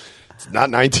 it's not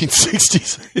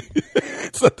 1960s.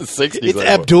 It's not the 60s. It's anymore.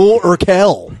 Abdul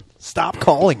Urkel. Stop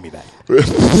calling me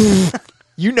that.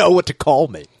 You know what to call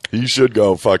me. He should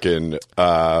go fucking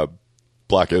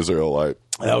Black Israelite.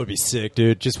 That would be sick,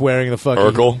 dude. Just wearing the fucking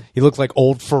Urkel? He looked like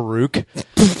old Farouk.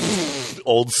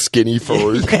 Old skinny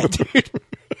Farouk. Yeah, dude.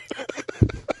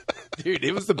 Dude,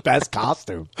 it was the best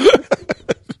costume.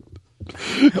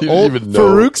 He didn't Old even know.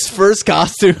 Farouk's first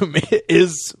costume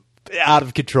is out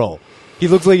of control. He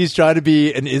looks like he's trying to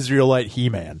be an Israelite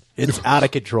He-Man. It's out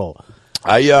of control.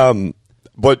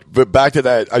 But back to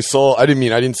that, I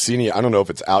didn't see any. I don't know if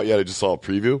it's out yet. I just saw a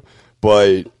preview,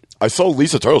 but I saw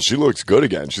Lisa Turtle. She looks good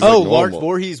again. She's Oh, like Lars normal.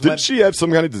 Voorhees Didn't went- she have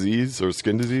some kind of disease or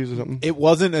skin disease or something? It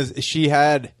wasn't as she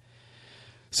had.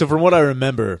 So from what I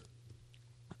remember,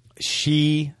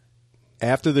 she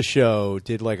after the show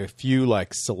did like a few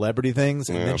like celebrity things,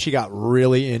 and then she got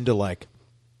really into like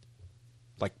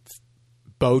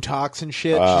Botox and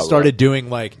shit. She started right. doing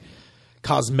like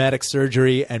cosmetic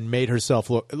surgery and made herself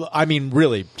look. I mean,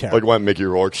 really terrible. Like went Mickey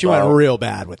Rourke She style. went real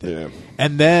bad with it. Yeah.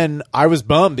 And then I was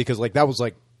bummed because like that was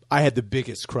like I had the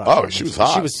biggest crush. Oh, on she Lisa. was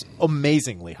hot. She was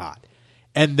amazingly hot.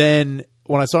 And then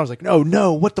when I saw her, I was like,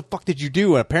 no, what the fuck did you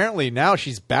do? And apparently now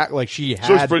she's back. Like she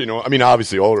She was had, pretty normal. I mean,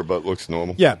 obviously older, but looks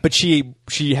normal. yeah, but she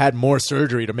had more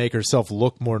surgery to make herself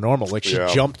look more normal. Like she Yeah.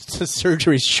 jumped the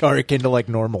surgery shark into like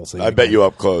normalcy. I bet you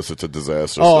up close it's a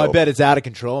disaster. Oh, I still. bet it's out of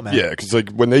control, man. Yeah, because like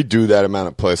when they do that amount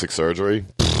of plastic surgery,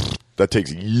 that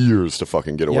takes years to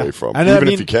fucking get away from. And Even I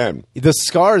mean, if you can. the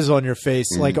scars on your face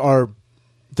like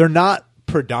they're not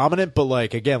predominant, but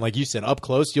like again, like you said, up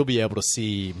close you'll be able to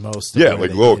see most. Of Yeah, where like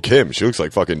they Lil did. Kim, she looks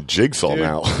like fucking Jigsaw Dude.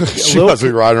 now. Yeah, She Lil must be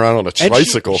Kim- riding around on a And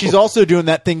tricycle. she's also doing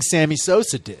that thing Sammy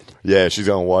Sosa did. Yeah, she's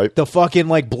gonna wipe. The fucking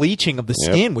like bleaching of the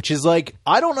Yep. skin, which is like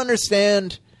I don't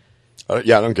understand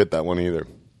Yeah, I don't get that one either.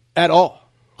 at all.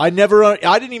 I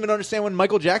didn't even understand when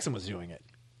Michael Jackson was doing it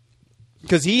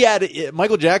because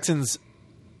Michael Jackson's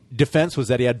defense was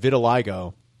that he had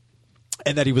vitiligo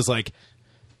and that he was like,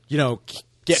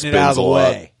 getting it out of Spins the a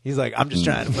lot. way. He's like, I'm just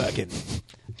trying to fucking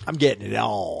I'm getting it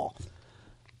all.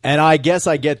 And I guess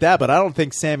I get that, but I don't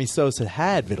think Sammy Sosa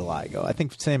had vitiligo. I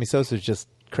think Sammy Sosa's just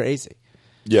crazy.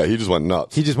 Yeah, he just went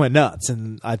nuts. He just went nuts,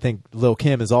 and I think Lil'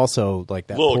 Kim is also like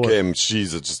that. Lil' Kim,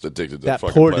 she's just addicted to that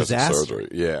fucking poor plastic disaster. surgery.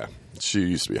 Yeah, she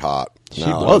used to be hot. She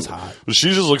was hot. But she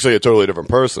just looks like a totally different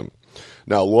person.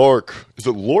 Now, Lork, is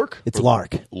it Lork? It's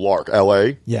Lark. Lark,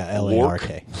 L.A.? Yeah,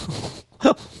 L-A-R-K.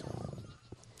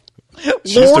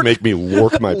 She used to make me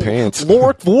lork my pants.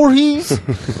 Lork Voorhees.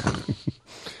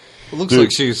 It looks like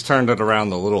she's turned it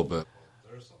around a little bit.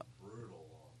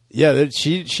 Yeah,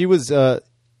 she was.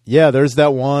 Yeah, there's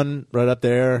that one right up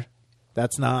there.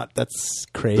 That's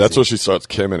crazy. That's where she starts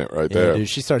kimming it right there. Dude,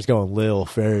 she starts going Lil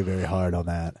very, very hard on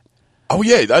that. Oh,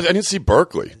 yeah, I didn't see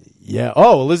Berkeley. Yeah.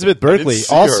 Oh, Elizabeth Berkley,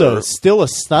 see also her. still a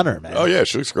stunner, man. Oh, yeah,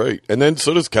 she looks great. And then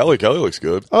so does Kelly. Kelly looks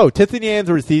good. Oh, Tiffany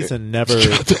Andrew Thiessen never.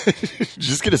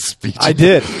 Just get a speech. I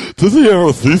did. Tiffany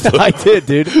Andrew Thiessen. I did,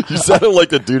 dude. You sounded like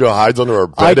the dude who hides under her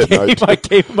I bed at night.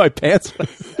 gave him my pants.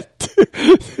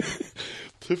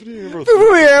 Tiffany Amber.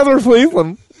 Tiffany Andrew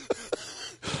Thiessen.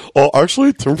 Oh,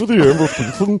 actually, Tiffany Amber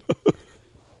Thiessen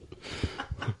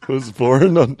was born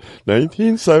in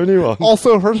 1971.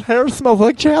 Also, her hair smells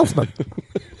like jasmine.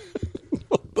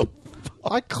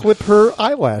 I clip her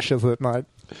eyelashes at night.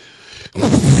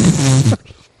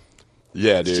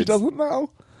 Yeah, dude. She doesn't know.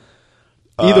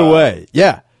 Either way,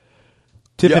 yeah.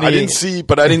 Tiffany, Yeah, I didn't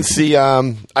see. I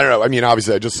don't know. I mean,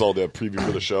 obviously, I just saw the preview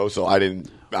for the show, so I didn't.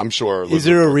 I'm sure. Is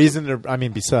there a reason to? I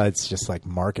mean, besides just like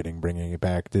marketing, bringing it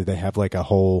back, did they have like a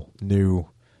whole new?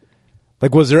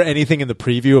 Like, was there anything in the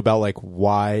preview about like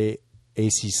why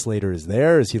AC Slater is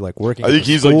there? Is he like working? I think at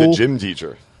the he's school? like the gym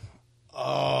teacher.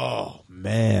 Oh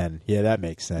man, yeah, that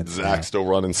makes sense. Zach still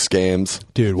running scams.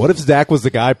 Dude, what if Zach was the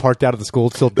guy parked out of the school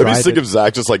still That'd be driving? sick if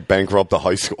Zach just like bankrupt the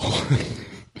high school.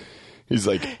 He's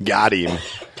like, got him.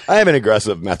 I have an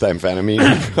aggressive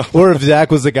methamphetamine. Or if Zach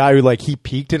was the guy who like he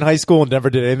peaked in high school and never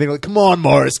did anything. Like, come on,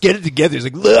 Morris, get it together. He's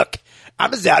like, look, I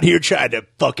was out here trying to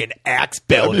fucking axe I'd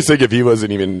be Belding. sick if he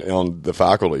wasn't even on the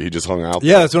faculty. He just hung out.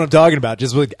 Yeah, that's what I'm talking about.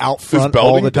 Just like out front all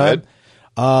Belding the time. dead?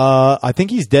 I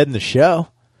think he's dead in the show.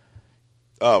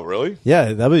 Oh, really?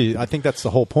 Yeah, I think that's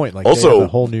the whole point. Like, they Also, have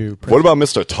a whole new. what about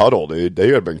Mr. Tuttle, dude? They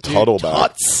gotta bring Tuttle back.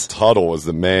 Tuts. Tuttle was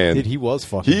the man. Dude, he was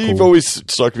fucking. He cool. always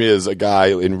struck me as a guy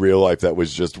in real life that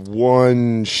was just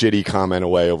one shitty comment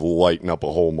away of lighting up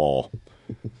a whole mall.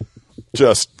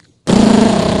 Just,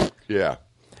 yeah.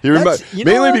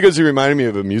 Mainly because he reminded me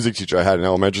of a music teacher I had in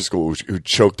elementary school who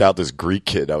choked out this Greek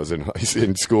kid that was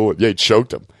in school. Yeah, he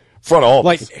choked him. Front all.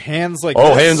 like hands like.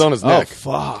 Oh, this? hands on his neck. Oh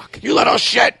fuck! You little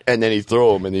shit! And then he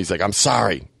threw him, and he's like, "I'm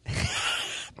sorry."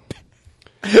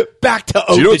 Back to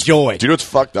Ode to Joy. Do you know what's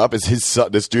fucked up? Is his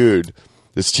son, this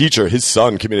teacher, his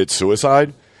son committed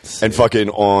suicide, and fucking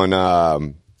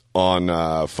on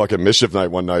fucking Mischief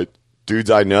Night one night, dudes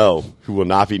I know who will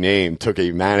not be named took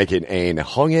a mannequin and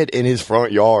hung it in his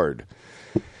front yard.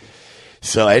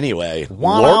 So anyway,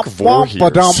 Lark Voorhees,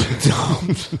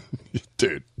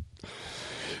 dude.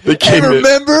 They Hey, came in.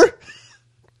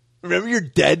 remember your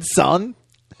dead son?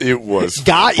 It was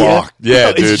Got you. fucked.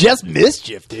 Yeah, dude. It's just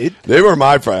mischief, dude. They were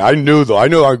my friend. I knew though. I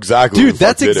know exactly. Dude, who the fuck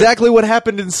that's did it. exactly what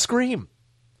happened in Scream.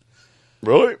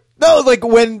 Really. No, like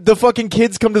when the fucking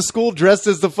kids come to school dressed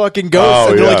as the fucking ghost, Oh,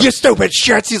 and they're yeah. like, "You stupid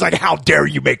shits." He's like, "How dare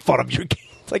you make fun of your kids?"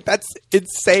 Like, that's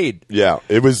insane. Yeah,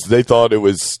 it was. They thought it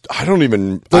was. I don't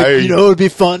even. Like, I you know, it'd be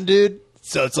fun, dude.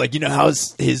 So it's like, you know how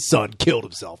his son killed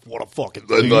himself. What a fucking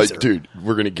loser. like, dude,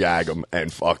 we're gonna gag him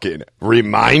and fucking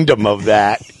remind him of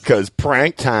that because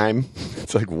prank time.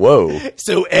 It's like, whoa.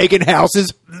 So egging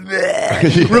houses,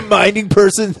 reminding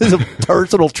persons of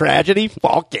personal tragedy.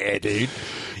 Fuck yeah, dude.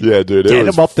 Yeah, dude. Get it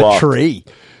was him up the fucked. tree.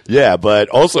 Yeah, but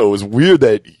also it was weird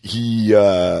that he.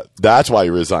 That's why he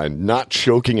resigned, not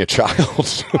choking a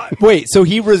child. Wait, so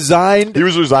he resigned, He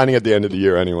was resigning at the end of the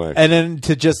year anyway. and then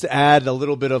to just add a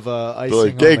little bit of icing. They're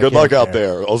like, on hey, the good luck cake out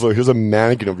there. Also, here's a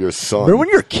mannequin of your son. Remember when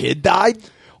your kid died?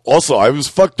 Also, I was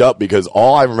fucked up because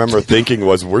all I remember thinking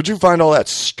was, "Where'd you find all that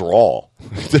straw?"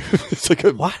 It's like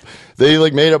What? They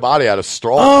like made a body out of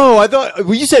straw. Oh, I thought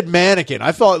you said mannequin.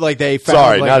 I thought like they found.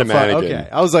 Sorry, like, not a mannequin. Okay,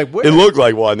 I was like, where? It looked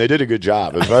like one. They did a good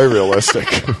job. It was very realistic.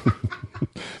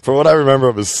 From what I remember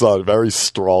of his son, very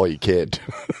strawy kid.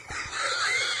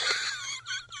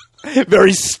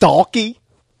 very stalky.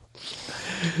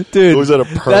 Dude, Always had a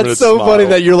permanent that's so smile. funny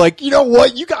that you're like, you know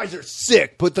what? You guys are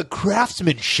sick, but the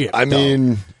craftsmanship. I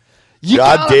mean, you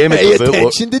God gotta damn it, pay does it look-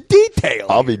 attention to detail.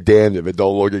 I'll be damned if it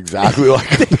don't look exactly like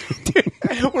him.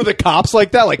 Were the cops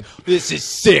like that? Like, this is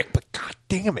sick, but god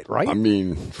damn it, right? I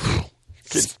mean,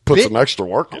 Put some extra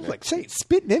work in it. Like, say,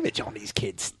 spit an image on these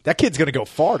kids. That kid's gonna go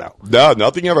far though. No,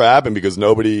 nothing ever happened because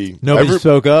nobody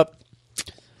spoke up.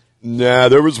 Nah,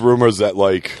 there was rumors that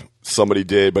like somebody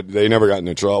did, but they never got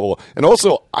into trouble. And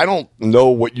also, I don't know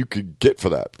what you could get for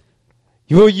that.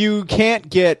 Well, you can't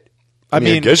get. I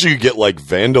mean, I guess you could get like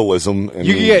vandalism. And,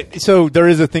 you can get. So there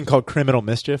is a thing called criminal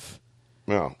mischief.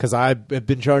 No. Because I've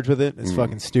been charged with it. It's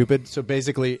fucking stupid. So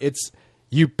basically, it's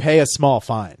you pay a small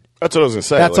fine. That's what I was gonna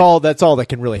say. That's like, all. That's all that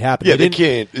can really happen. Yeah, they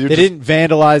can't. They didn't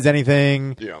vandalize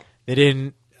anything. Yeah. They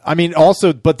didn't. I mean,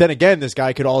 also, but then again, this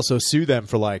guy could also sue them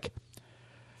for like,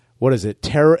 what is it?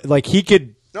 Terror. Like he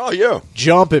could. Oh yeah.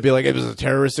 Jump and be like, it was a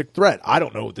terroristic threat. I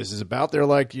don't know what this is about. They're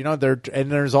like,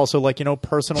 and there's also like,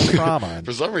 personal trauma.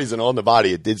 For some reason, on the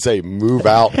body, it did say "move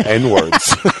out"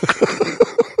 N-words.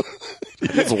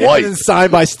 He's white. And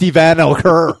signed by Steve Van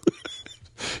Kerr.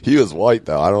 He was white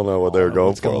though. I don't know what they were going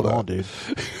What's for. going though. on, dude?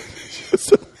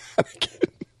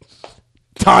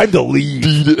 Time to leave.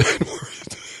 Beat it.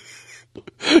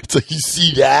 It's like, you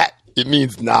see that? It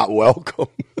means not welcome.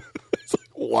 It's like,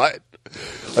 what?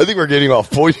 I think we're getting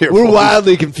off point here. We're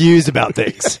wildly confused about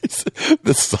things.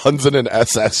 The son's in an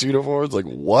SS uniform. It's like,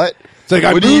 what? It's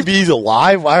like, would he be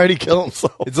alive? Why would he kill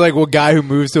himself? It's like a guy who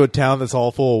moves to a town that's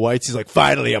all full of whites. He's like,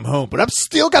 finally, I'm home, but I'm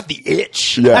still got the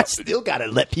itch. Yeah. I still got to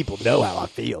let people know how I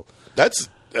feel. That's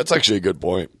actually a good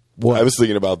point. What? I was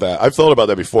thinking about that. I've thought about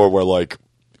that before where, like,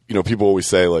 people always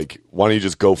say, like, why don't you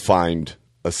just go find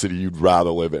a city you'd rather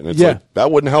live in? It's Yeah. like,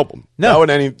 that wouldn't help them. No. That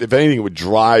would if anything, it would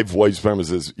drive white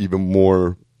supremacists even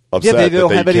more upset. Yeah, they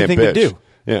don't have can't anything to bitch. do.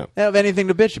 Yeah. They don't have anything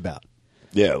to bitch about.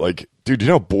 Yeah, like, dude, do you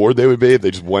know how bored they would be if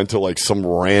they just went to, like, some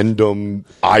random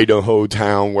Idaho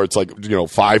town where it's, like,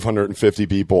 550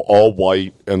 people, all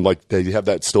white, and, like, they have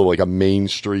that still, like, a main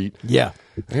street. Yeah.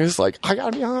 And it's like, I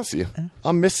gotta be honest with you.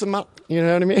 I'm missing my, you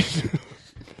know what I mean?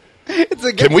 It's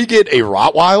like, Can we get a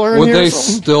Rottweiler in Would here? they or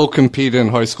something? still compete in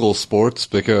high school sports?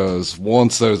 Because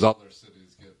once those other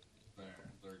cities get there,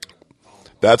 they're going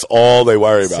to... That's all they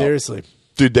worry about. seriously.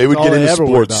 Dude, they would That's get all they into ever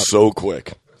worry sports about. so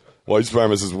quick. White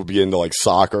supremacists would be into, like,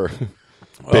 soccer,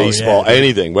 baseball, yeah, dude.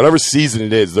 anything. Whatever season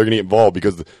it is, they're going to get involved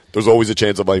because there's always a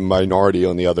chance of a minority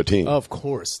on the other team. Of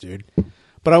course, dude.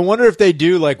 But I wonder if they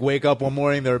do, like, wake up one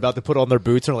morning, they're about to put on their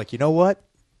boots, and are like, you know what?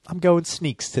 I'm going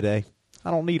sneaks today. I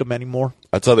don't need them anymore.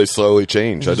 That's how they slowly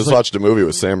change. I just like- watched a movie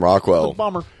with Sam Rockwell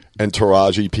Bummer. and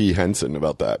Taraji P. Henson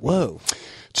about that. Whoa.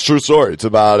 It's a true story. It's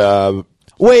about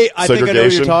Wait, I think I know what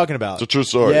segregation. you're talking about. It's a true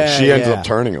story. Yeah, She ends yeah. up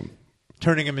turning him.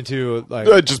 Turning him into,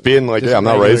 like... Just being like, Just yeah, I'm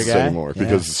not regular racist guy? anymore Yeah.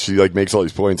 because she like makes all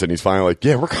these points and he's finally like,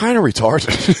 yeah, we're kind of retarded.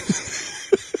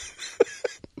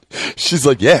 She's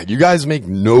like, yeah, you guys make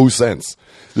no sense.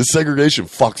 This segregation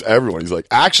fucks everyone. He's like,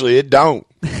 actually, it don't.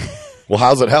 Well,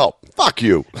 how's it help? Fuck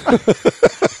you.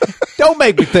 Don't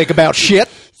make me think about shit.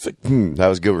 It's like, that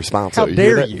was a good response. How hear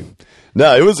dare that? you?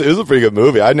 No, it was a pretty good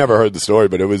movie. I'd never heard the story,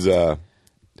 but it was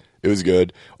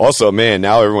good. Also, man,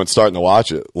 now everyone's starting to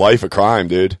watch it. Life of Crime,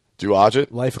 dude. Did you watch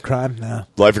it? Life of Crime? No.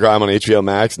 Life of Crime on HBO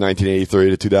Max,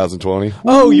 1983 to 2020.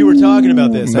 Oh, you were talking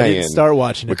about this. I Man, didn't start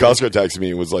watching it. McCusker texted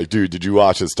me and was like, dude, did you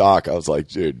watch this doc? I was like,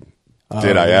 dude,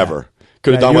 did I yeah. ever?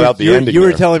 Could have Yeah, done without the ending. You were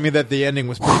there. telling me that the ending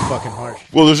was pretty fucking harsh.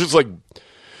 Well, there's just like,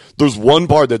 there's one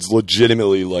part that's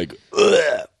legitimately like,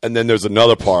 ugh, and then there's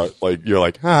another part like, you're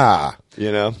like,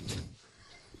 you know?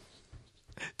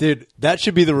 Dude, that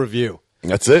should be the review.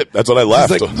 That's it. That's what I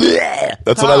left. It's like,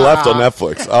 That's what I left on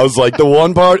Netflix. I was like, the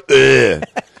one part,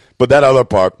 but that other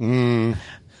part, and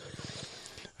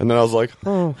then I was like,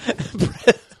 oh.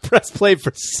 Press play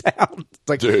for sound. It's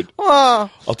like, Dude. ah.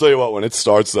 I'll tell you what, when it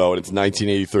starts though, and it's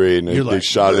 1983, and they like,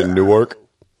 shot it in Newark.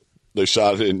 They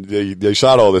shot it in, they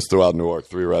shot all this throughout Newark,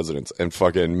 3 residents, and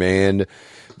fucking man,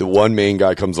 the one main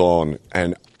guy comes on,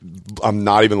 and I'm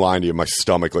not even lying to you, my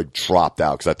stomach like dropped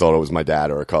out because I thought it was my dad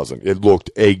or a cousin. It looked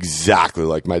exactly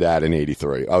like my dad in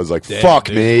 '83. I was like, fuck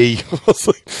dude. me. I was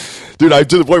like, dude,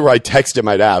 to the point where I texted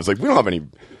my dad. I was like, we don't have any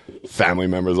family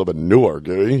members up in Newark,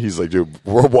 do we? He's like, dude,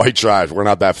 we're white trash. We're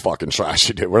not that fucking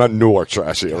trashy, dude. We're not Newark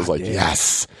trashy. I was like,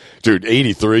 yes. Dude,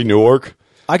 83 Newark.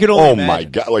 I could only Oh imagine. my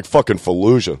God, like fucking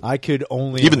Fallujah. I could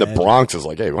only Even imagine. the Bronx is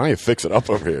like, hey, why don't you fix it up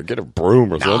over here? Get a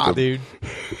broom or Nah, something. dude.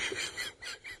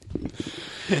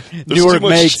 There's Newark too much-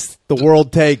 makes, the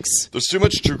world takes. There's too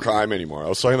much true crime anymore. I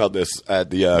was talking about this at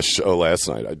the show last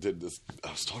night. I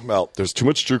was talking about there's too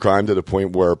much true crime to the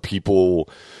point where people,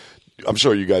 I'm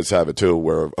sure you guys have it too,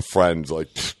 where a friend's like,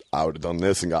 I would have done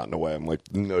this and gotten away. I'm like,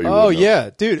 no, you Oh, wouldn't have. yeah.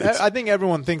 Dude, I think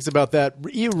everyone thinks about that,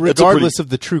 regardless of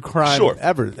the true crime Sure.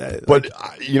 ever. But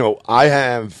I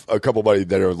have a couple buddies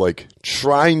that are like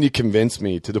trying to convince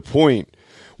me to the point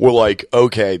where like,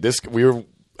 okay,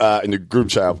 in the group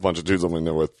chat, a bunch of dudes I'm in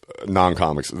there with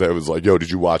non-comics. That was like, "Yo, did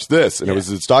you watch this?" And it was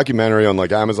this documentary on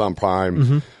like Amazon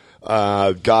Prime.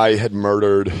 Guy had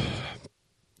murdered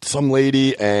some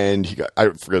lady, and I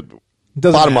forget.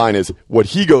 Bottom line is, what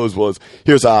he goes was,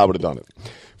 "Here's how I would have done it.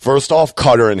 First off,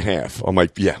 cut her in half." I'm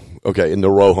like, "Yeah, okay." In the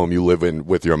row home you live in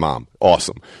with your mom,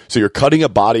 awesome. So you're cutting a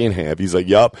body in half. He's like,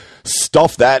 "Yup."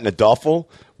 Stuff that in a duffel.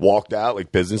 Walked out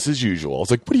like business as usual. I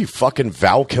was like, "What are you, fucking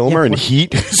Val Kilmer in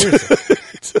Heat?"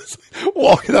 Just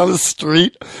walking down the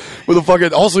street with a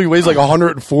fucking. Also, he weighs like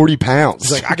 140 pounds.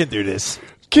 He's like, I can do this.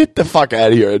 Get the fuck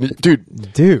out of here, and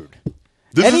dude.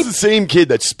 This is the same kid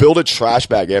that spilled a trash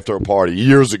bag after a party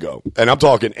years ago, and I'm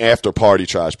talking after party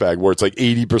trash bag where it's like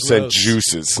 80%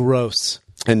 juices, gross,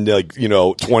 and like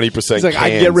 20%. He's like, cans. I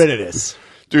can get rid of this.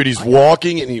 Dude, he's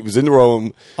walking, and he was in the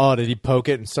room. Oh, did he poke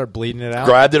it and start bleeding it out?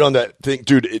 Grabbed it on that thing.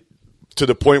 Dude, to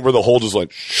the point where the hole just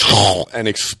went and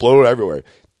exploded everywhere.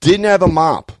 Didn't have a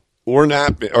mop or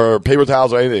napkin or paper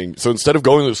towels or anything. So instead of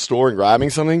going to the store and grabbing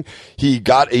something, he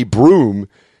got a broom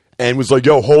and was like,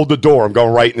 "Yo, hold the door. I'm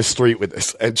going right in the street with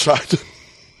this." And tried to...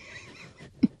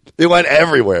 It went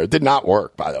everywhere. It did not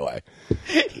work, by the way.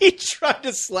 He tried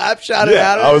to slap shot it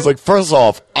out of I was like, first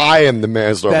off, I am the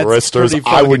master of wristers.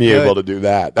 I wouldn't be able to do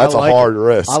that. That's a hard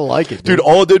wrist. I like it. Dude,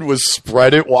 all it did was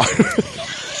spread it wide.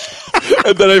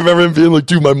 And then I remember him being like,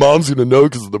 "Dude, my mom's going to know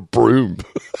because of the broom."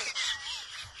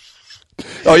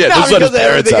 Oh, yeah. This is at his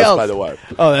parents' house, by the way.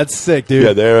 Oh, that's sick, dude.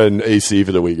 Yeah, they're in AC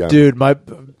for the weekend. Dude,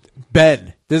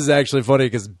 Ben. This is actually funny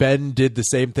because Ben did the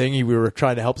same thing. We were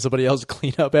trying to help somebody else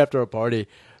clean up after a party.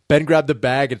 Ben grabbed the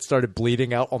bag and started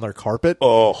bleeding out on their carpet.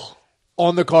 Oh.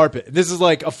 On the carpet. This is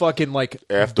like a fucking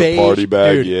after beige, party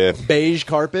bag, dude, beige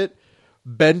carpet.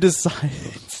 Ben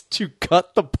decides to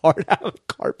cut the part out of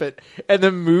the carpet and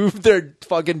then move their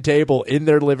fucking table in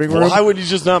their living room. Why would he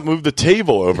just not move the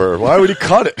table over? Why would he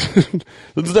cut it?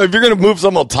 If you're going to move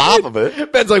something on top of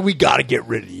it. Ben's like, "We got to get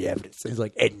rid of the evidence." He's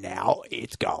like, "And now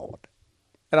it's gone."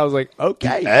 And I was like,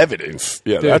 okay. Evidence.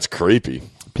 Yeah, dude, that's creepy.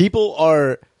 People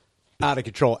are out of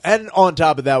control. And on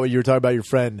top of that, what you were talking about your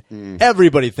friend,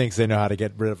 everybody thinks they know how to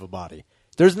get rid of a body.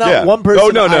 There's not one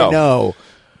person I know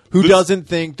who doesn't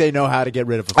think they know how to get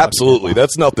rid of a body. Absolutely.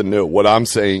 That's nothing new. What I'm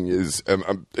saying is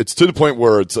it's to the point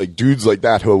where it's like dudes like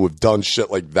that who have done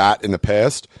shit like that in the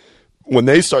past, when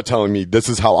they start telling me this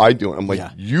is how I do it, I'm like,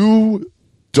 you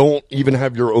don't even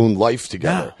have your own life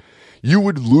together. No. You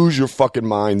would lose your fucking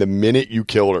mind the minute you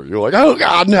killed her. You're like, "Oh,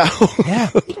 God, no."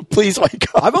 Yeah. Please wake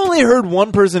up. I've only heard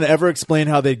one person ever explain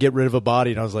how they'd get rid of a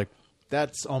body, and I was like,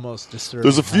 that's almost disturbing.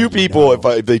 There's a few people,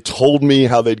 if they told me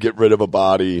how they'd get rid of a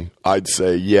body, I'd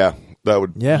say, you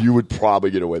would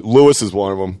probably get away. Lewis is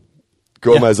one of them.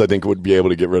 Gomez, I think, would be able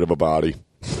to get rid of a body.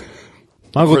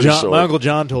 My Uncle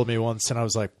John told me once, and I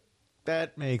was like,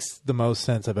 that makes the most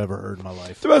sense I've ever heard in my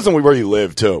life. Depends on where you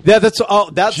live, too. Yeah, that's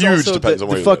huge. Also depends on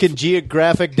where the you fucking live.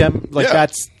 geographic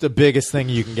that's the biggest thing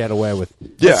you can get away with.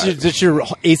 Yeah, that's your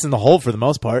ace in the hole for the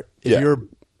most part. If you're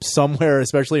somewhere,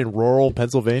 especially in rural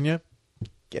Pennsylvania,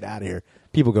 get out of here.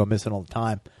 People go missing all the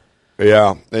time.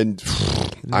 Yeah, and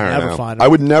I don't know. I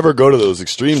would never go to those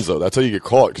extremes, though. That's how you get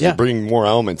caught, because you're bringing more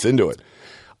elements into it.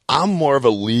 I'm more of a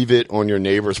leave it on your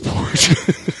neighbor's porch.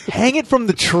 Hang it from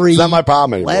the tree. It's not my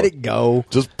problem anymore. Let it go.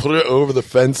 Just put it over the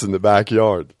fence in the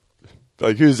backyard.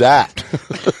 Like, who's that?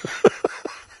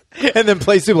 And then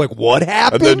play super like, what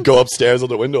happened? And then go upstairs on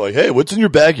the window like, "Hey, what's in your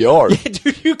backyard?" Yeah,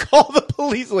 dude, you call the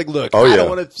police like, "Look, I don't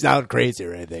want to sound crazy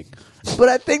or anything, but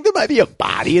I think there might be a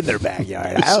body in their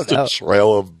backyard. I don't know." A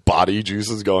trail of body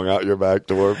juices going out your back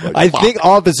door. Like, I think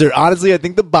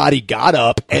the body got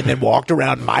up and then walked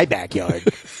around my backyard.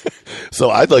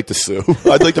 So I'd like to sue.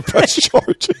 I'd like to press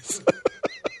charges.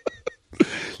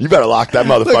 You better lock that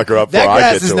motherfucker up before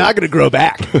I get to it. That grass is not going to grow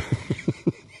back.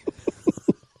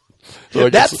 So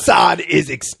that sod is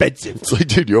expensive. It's like,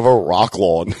 dude, you have a rock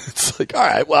lawn. It's like, all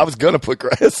right, well, I was going to put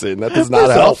grass in. That does not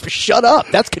help. Shut up.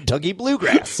 That's Kentucky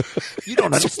bluegrass. You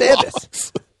don't understand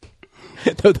this.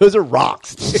 Those are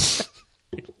rocks.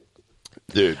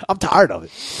 Dude. I'm tired of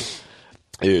it.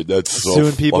 Dude, that's so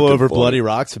suing people over funny. bloody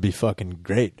rocks would be fucking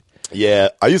great. Yeah,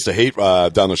 I used to hate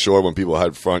down the shore when people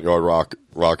had front yard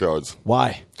rock yards.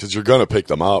 Why? Because you're going to pick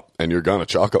them up and you're going to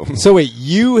chuck them. So wait,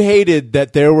 you hated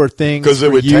that there were things because it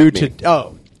would tempt me.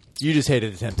 Oh, you just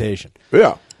hated the temptation.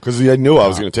 Yeah, because I knew I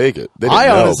was going to take it.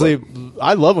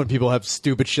 I love when people have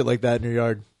stupid shit like that in your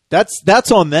yard.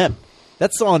 That's on them.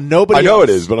 That's on nobody else. I know it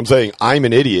is, but I'm saying I'm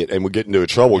an idiot and would get into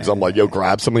trouble because I'm like, yo,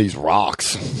 grab some of these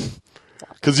rocks.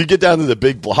 Because you get down to the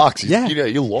big blocks,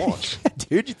 you launch.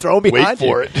 Dude, you throw them behind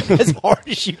for it. as hard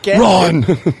as you can. Run!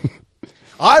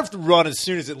 I have to run as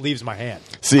soon as it leaves my hand.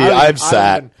 See, I've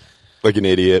sat like an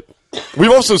idiot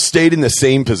We've also stayed in the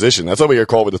same position. That's how we got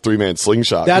caught with the 3-man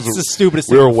slingshot. That's the stupidest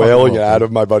We thing were in the fucking wailing world. out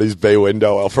of my buddy's bay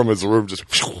window out from his room,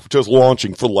 just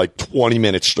launching for like 20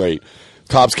 minutes straight.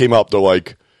 Cops came up. They're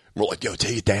like, we're like, yo,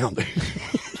 take it down.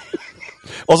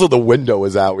 Also, the window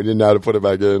was out. We didn't know how to put it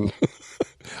back in.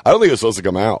 I don't think it was supposed to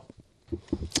come out.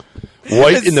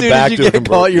 Right As in the soon back as to you the get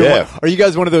caught, converter. Yeah. are you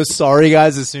guys one of those sorry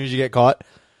guys as soon as you get caught?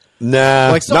 Nah,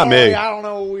 Like, sorry, not me. I don't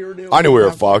know what we were doing. I knew we were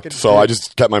I'm fucked, fucking so I dude.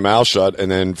 just kept my mouth shut, and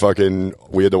then fucking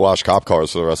we had to wash cop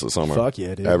cars for the rest of the summer. Fuck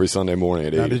yeah, dude. Every Sunday morning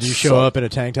at 8. Now, did you show up in a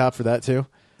tank top for that too?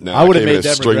 No, I would have came in made a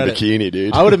them string regret bikini, it.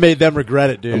 dude. I would have made them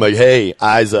regret it, dude. I'm like, hey,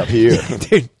 eyes up here.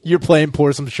 dude, you're playing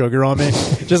pour some sugar on me,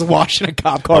 just washing a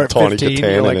cop car I'm at Tawny 15. Katan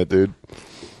You're in like, it, dude.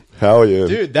 Hell yeah.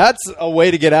 dude, that's a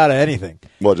way to get out of anything.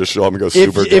 Well, just show up and go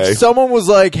super gay. If someone was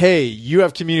like, hey, you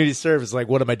have community service, like,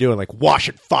 what am I doing? Like,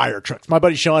 washing fire trucks. My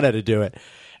buddy Sean had to do it.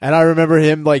 And I remember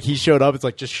him, like, he showed up. It's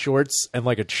like just shorts and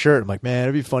like a shirt. I'm like, man,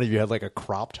 it'd be funny if you had like a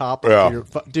crop top. Yeah.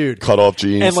 Dude. Cut off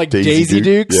jeans. And like Daisy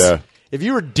Dukes. Yeah. If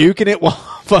you were duking it while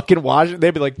fucking washing, they'd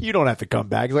be like, you don't have to come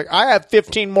back. He's like, I have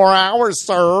 15 more hours,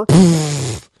 sir.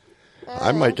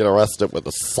 I might get arrested with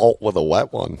assault with a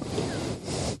wet one.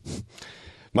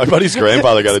 My buddy's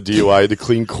grandfather got a DUI. He had to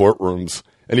clean courtrooms.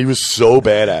 And he was so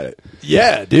bad at it.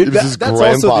 Yeah, dude. It was his that's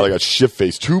grandfather also got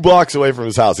shit-faced. 2 blocks away from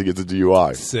his house, he gets a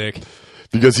DUI. sick.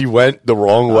 Because he went the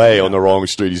wrong way on the wrong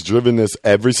street. He's driven this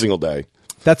every single day.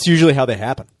 That's usually how they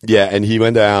happen. Yeah, and he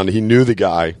went down. He knew the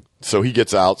guy. So he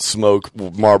gets out, smoke,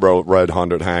 Marlboro Red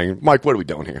 100 hang. Mike, what are we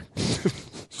doing here?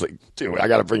 It's like, dude, I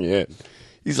got to bring you in.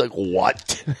 He's like,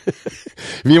 what?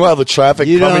 Meanwhile, the traffic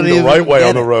You coming don't the even right way get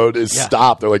on the it. road is Yeah.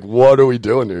 stopped. They're like, what are we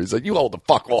doing here? He's like, you hold the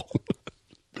fuck on.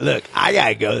 Look, I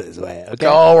gotta go this way. Okay.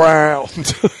 Go around.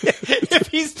 If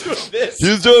he's doing this.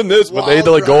 He's doing this, but they had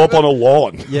to like go up on a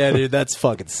lawn. Yeah, dude, that's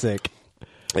fucking sick.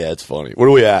 Yeah, it's funny. What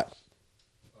are we at?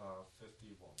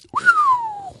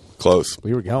 51. Close.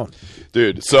 We were going.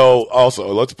 Dude, so also,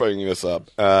 let's bring this up.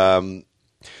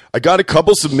 I got a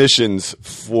couple submissions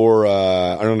for,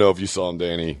 I don't know if you saw them,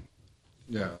 Danny.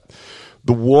 Yeah.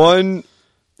 The one,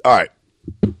 all right,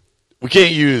 we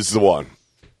can't use the one,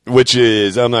 which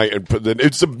is,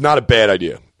 it's not a bad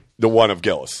idea. The one of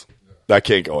Gillis. That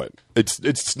can't go in.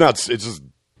 It's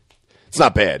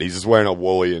not bad. He's just wearing a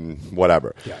woolly and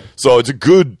whatever. Yeah. So it's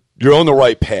you're on the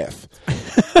right path.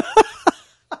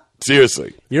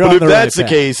 Seriously. You're but on if the that's right the path.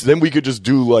 case, then we could just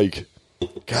do like,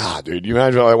 God, dude, you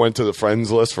imagine if I went to the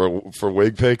friends list for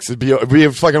wig picks? It'd be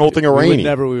a fucking whole thing of We rainy.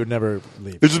 would never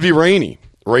leave. It'd just be rainy.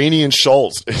 Rainy and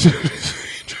Schultz.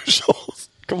 Schultz.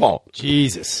 Come on.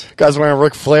 Jesus. Guys wearing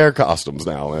Ric Flair costumes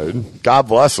now, man. God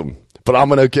bless him. But I'm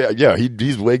going to, yeah,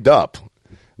 he's wigged up.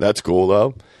 That's cool,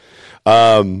 though.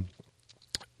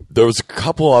 There was a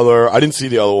couple other, I didn't see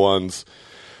the other ones.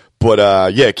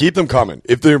 But, yeah, keep them coming.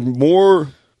 If they're more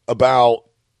about,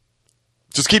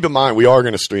 just keep in mind, we are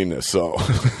going to stream this, so.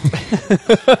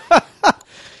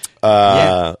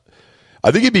 Yeah. I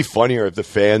think it'd be funnier if the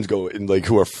fans go and like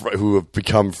who have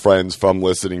become friends from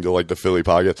listening to like the Philly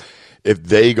podcast, if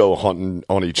they go hunting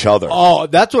on each other. Oh,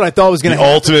 that's what I thought was going to The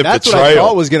happen. ultimate That's betrayal. what I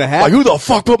thought was going to happen. Like, who the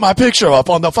fuck put my picture up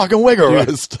on the fucking wig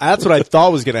arrest? That's what I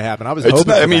thought was going to happen. I was It's hoping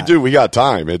not, for I mean, that. dude, we got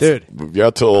time. Dude. We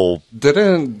got till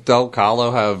Didn't Del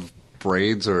Calo have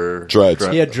braids or Dreads.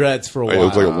 He had dreads for a he while.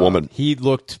 looked like a woman. He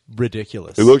looked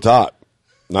ridiculous. He looked hot.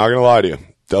 Not gonna lie to you.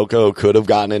 Delco could have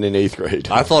gotten in 8th grade.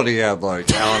 I thought he had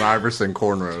like Allen Iverson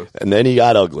cornrows. And then he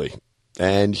got ugly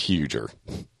and huger.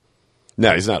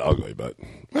 No, he's not ugly, but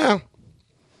well,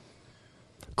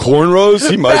 cornrows.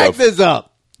 He might Back have. this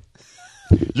up.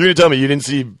 You're gonna tell me you didn't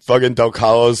see fucking Del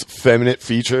Calo's feminine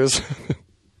features?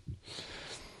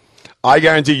 I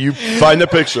guarantee you find the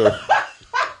picture.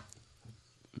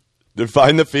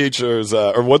 Find the features,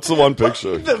 or what's the one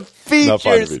picture? The Not find the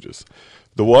features. features.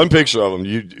 The one picture of him.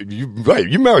 You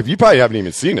remember? You probably haven't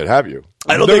even seen it, have you?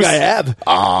 I don't think I have.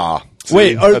 Ah, see,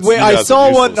 Wait, that's- I that's saw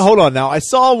one. useless. Hold on now. I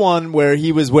saw one where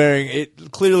he was wearing.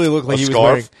 It clearly looked like A he was scarf?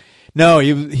 wearing. No,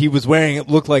 he was wearing. It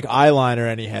looked like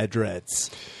eyeliner, and he had dreads.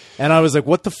 And I was like,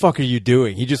 "What the fuck are you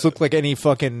doing?" He just looked like any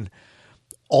fucking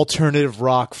alternative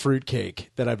rock fruitcake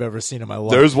that I've ever seen in my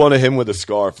life. There's one of him with a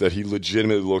scarf that he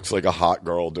legitimately looks like a hot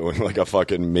girl doing like a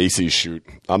fucking Macy's shoot.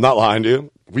 I'm not lying to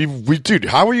you. We dude,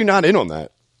 how were you not in on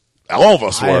that? All of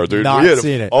us I were, have dude. not We had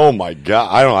seen it. Oh my god,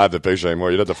 I don't have the picture anymore.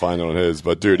 You'd have to find it on his.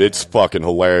 But dude, it's fucking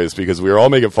hilarious because we were all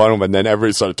making fun of him, and then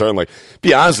everybody started turning like,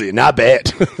 "Be honest with you, not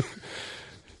bad."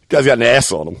 Guy's got an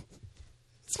ass on him.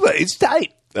 It's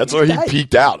tight. That's where he tight.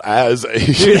 peaked out as a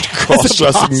Dude,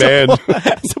 cross-dressing man.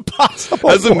 It's impossible.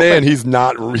 As a man, he's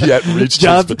not yet reached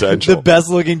John's his potential. the best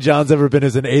looking John's ever been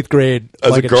is in 8th grade,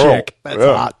 As like a girl. chick. That's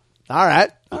Yeah. hot. All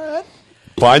right.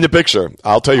 Find the picture.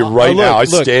 I'll tell you right now. I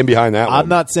stand behind that one. I'm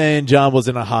not saying John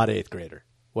wasn't a hot 8th grader.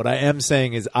 What I am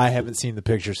saying is I haven't seen the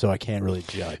picture, so I can't really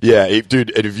judge. Yeah,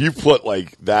 dude, and if you put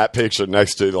like that picture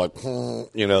next to like,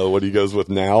 what he goes with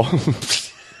now.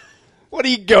 What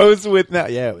he goes with now.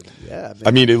 Yeah.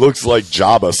 I mean, it looks like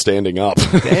Jabba standing up.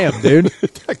 Damn, dude.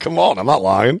 Come on, I'm not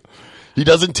lying. He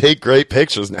doesn't take great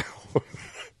pictures now.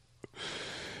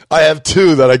 I have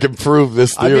 2 that I can prove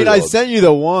this theory. I mean, I sent you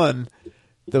the one.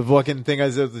 The fucking thing I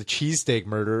said, the cheesesteak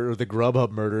murder or the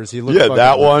Grubhub murders. He looked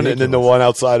that one, ridiculous. and then the one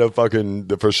outside of fucking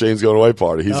the For Shane's Going Away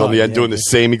party. He's on the end doing the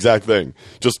same exact thing.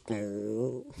 Just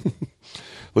looks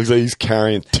like he's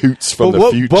carrying toots from the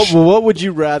future. But what would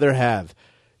you rather have?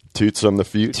 Toots from the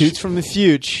future? Toots from the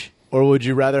future, or would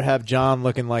you rather have John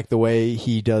looking like the way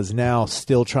he does now,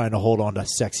 still trying to hold on to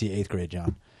sexy 8th grade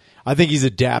John? I think he's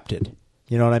adapted.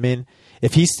 You know what I mean?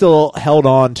 If he still held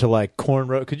on to like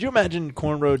cornrow, could you imagine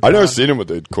cornrow? I've never seen him with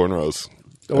the cornrows.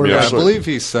 I believe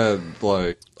he said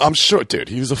like. I'm sure, dude.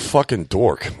 He was a fucking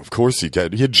dork. Of course he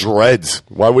did. He had dreads.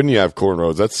 Why wouldn't you have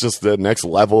cornrows? That's just the next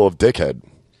level of dickhead.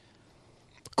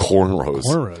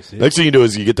 Cornrows. Yeah. Next thing you do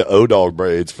is you get the O-Dog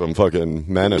braids from fucking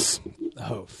Menace.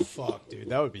 Oh fuck, dude,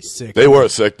 that would be sick. They were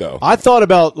sick though. I thought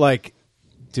about like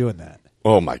doing that.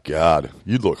 Oh my god,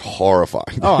 you'd look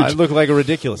horrifying. Oh, I look like a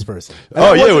ridiculous person.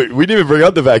 Oh yeah, we didn't even bring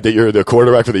up the fact that you're the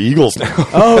quarterback for the Eagles now.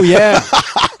 Oh yeah,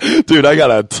 dude, I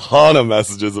got a ton of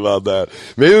messages about that.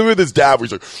 Maybe with his dad,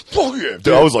 he's like, "Fuck yeah!" Dude,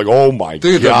 I was like, "Oh my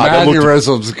god!" The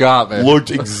mannerisms got me. Looked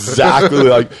exactly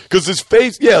like because his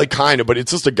face, yeah, like kind of, but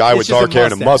it's just a guy with dark hair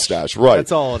and a mustache, right?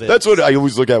 That's all it is. That's what I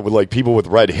always look at with like people with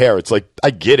red hair. It's like I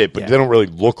get it, but they don't really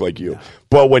look like you.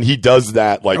 But when he does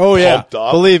that, like, pumped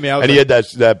up, believe me, he had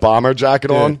that bomber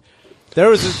jacket on. There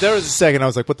was a second I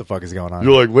was like, what the fuck is going on?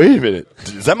 You're like, wait a minute,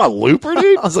 is that my looper,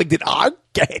 dude? I was like, did I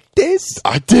get this?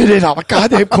 I did it. I'm a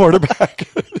goddamn quarterback.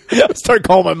 I started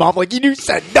calling my mom like, you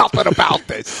said nothing about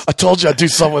this. I told you I'd do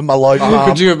something with my life.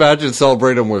 Could you imagine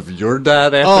celebrating with your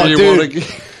dad after you won a game?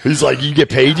 He's like, you get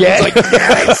paid yet? Like,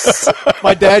 yes.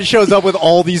 My dad shows up with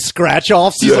all these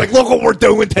scratch-offs. He's like, look what we're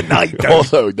doing tonight, dude.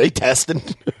 Also, they testing.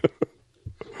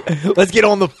 Let's get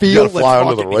on the field. Let's fly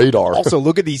under the radar. Also,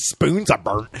 look at these spoons I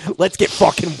burnt. Let's get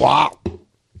fucking wild.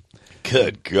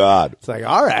 Good God. It's like,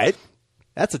 all right.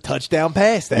 That's a touchdown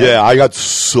pass. Dad. Yeah, I got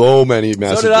so many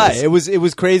messages. So did I. It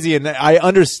was crazy, and I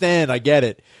understand. I get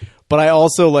it. But I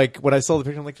also, like, when I saw the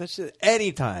picture, I'm like, that's just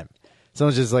anytime.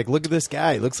 Someone's just like, look at this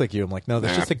guy. He looks like you. I'm like, no,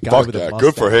 that's just a guy with a mustache.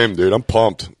 Good for him, dude. I'm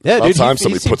pumped. Yeah, about dude. time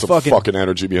somebody put some fucking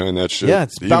energy behind that shit. Yeah,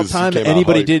 it's about time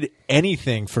anybody did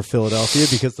anything for Philadelphia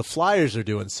because the Flyers are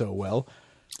doing so well.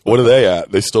 What are they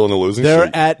at? They still in the losing They're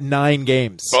streak? at 9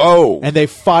 games. Oh. And they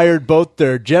fired both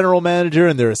their general manager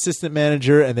and their assistant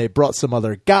manager, and they brought some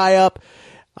other guy up.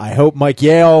 I hope Mike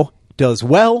Yale does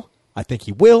well. I think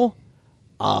he will.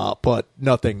 But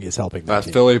nothing is helping that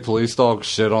team. Philly police dog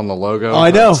shit on the logo. Oh,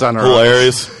 I know.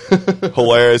 Hilarious.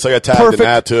 Hilarious. I got tagged in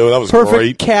that, too. That was perfect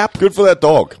great. Cap. Good for that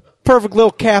dog. Perfect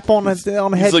little cap on the head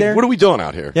He's like, there. what are we doing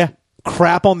out here? Yeah.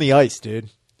 Crap on the ice,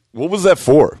 dude. What was that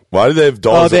for? Why did they have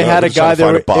dogs? Oh, they had a guy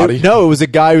there. A body? No, it was a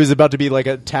guy who was about to be like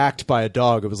attacked by a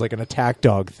dog. It was like an attack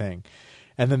dog thing.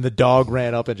 And then the dog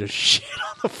ran up and just shit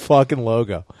on the fucking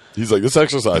logo. He's like, this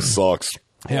exercise sucks.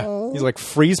 Yeah. He's like,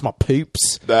 freeze my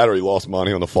poops. That or he lost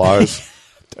money on the Flyers.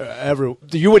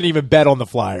 You wouldn't even bet on the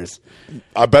Flyers.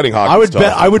 I'm betting hockey.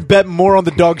 I would bet more on the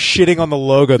dog shitting on the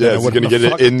logo than I he's would going to get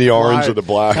it in the orange or the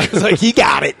black. It's like, he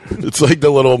got it. It's like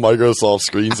the little Microsoft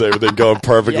screensaver thing going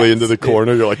perfectly into the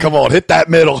corner. You're like, come on, hit that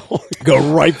middle.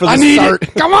 Go right for the start.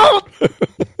 It. Come on.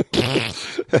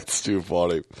 That's too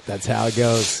funny. That's how it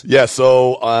goes. Yeah,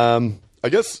 so I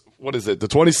guess, what is it? The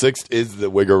 26th is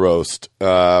the Wigger Roast.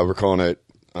 We're calling it...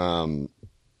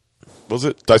 was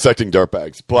it Dissecting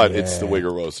Dirtbags? But it's the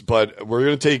Wigger Roast. But we're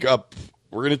gonna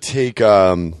take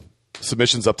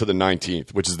submissions up to the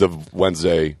 19th, which is the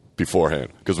Wednesday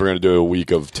beforehand, because we're gonna do a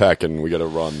week of tech and we got to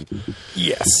run.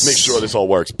 Yes, make sure this all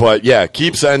works. But yeah,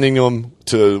 keep sending them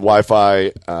to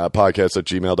Wi-Fi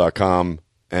podcast@gmail.com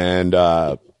and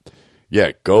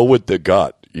yeah, go with the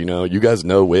gut. You know, you guys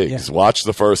know wigs. Yeah. Watch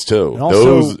the first two.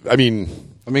 Also, I mean,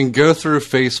 go through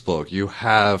Facebook. You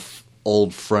have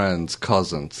old friends,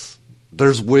 cousins.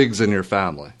 There's wigs in your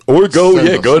family. Or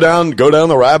go down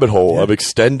the rabbit hole of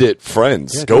extended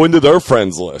friends. Yeah, go into their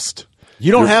friends list.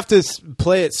 You don't have to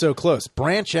play it so close.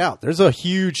 Branch out. There's a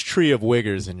huge tree of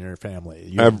wiggers in your family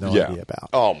you have no idea about.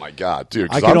 Oh, my God, dude.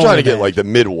 Because I'm trying to get, like, the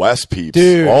Midwest peeps.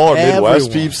 Dude, all our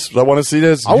Midwest peeps. I want to see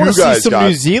this. I want to see some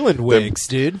New Zealand wigs,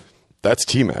 dude. That's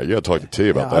T-Mac. You got to talk to T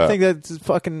about that. I think that's a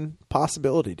fucking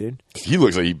possibility, dude. He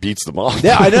looks like he beats them off.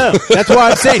 Yeah, I know. That's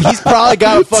why I'm saying he's probably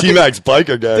got a fucking T-Mac's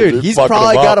biker guy. dude. He's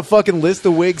probably got a fucking list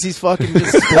of wigs. He's fucking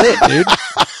just split, dude.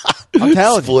 I'm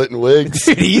telling you, Splitting wigs.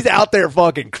 dude. He's out there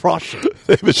fucking crushing,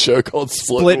 They have a show called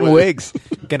splitting wigs.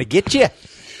 Gonna get you.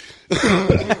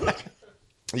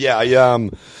 Yeah,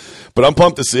 but I'm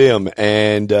pumped to see him,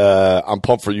 and I'm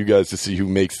pumped for you guys to see who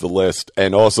makes the list.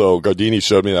 And also, Gardini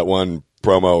showed me that one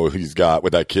promo he's got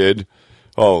with that kid.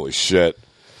 Holy shit.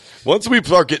 Once we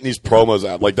start getting these promos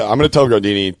out, like that, I'm going to tell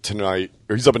Gardini tonight,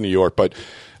 or he's up in New York, but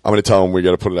I'm going to tell him we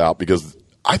got to put it out because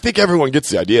I think everyone gets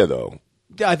the idea, though.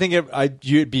 Yeah, I think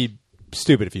you'd be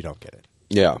stupid if you don't get it.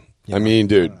 Yeah. I mean,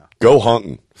 dude, go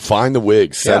hunting. Find the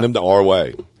wigs. Send them to our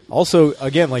way. Also,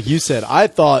 again, like you said, I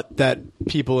thought that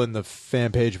people in the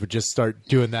fan page would just start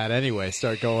doing that anyway.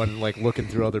 Start going, like, looking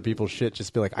through other people's shit.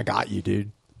 Just be like, I got you,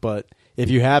 dude. But if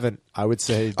you haven't, I would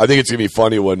say... I think it's going to be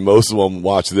funny when most of them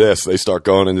watch this. They start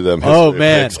going into them. Oh,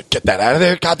 man. Picks. Like, get that out of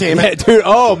there. God damn it. Yeah, dude.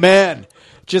 Oh, man.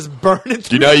 Just burning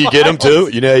through You know how you get them, files.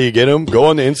 too? You know how you get them? Go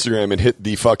on the Instagram and hit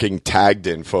the fucking tagged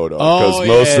in photo. Because Oh,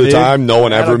 most yeah, of the dude. time, no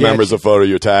one ever That'll get remembers you. a photo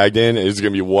you're tagged in. It's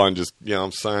going to be one just, you know what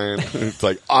I'm saying? It's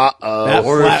like, uh-oh. That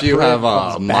Or flat if you bread have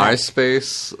comes back.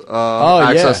 MySpace yeah.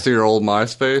 access to your old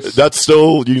MySpace. That's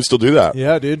still, you can still do that.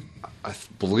 Yeah, dude. I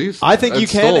believe so. I think you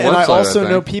It's can, still a and I website, also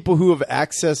know think. people who have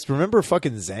accessed. Remember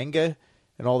fucking Zanga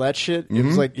and all that shit? It Mm-hmm.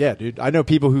 was like, yeah, dude. I know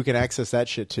people who can access that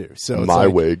shit too. So it's My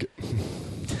like, wig.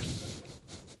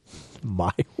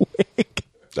 my wig.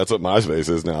 That's what MySpace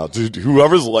is now. Dude,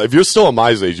 whoever's, if you're still on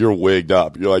MySpace, you're wigged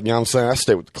up. You're like, you know what I'm saying? I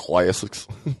stay with the classics.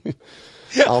 I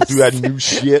don't do that new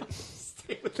shit.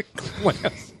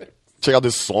 Check out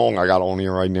this song I got on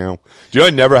here right now. Do you know I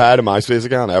never had a MySpace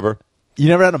account ever? You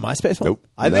never had a MySpace one? Nope.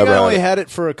 I think Never I had only it. had it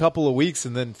for a couple of weeks,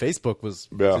 and then Facebook was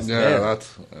Yeah. just Yeah, there.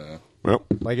 that's... Yep.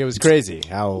 Like, it was crazy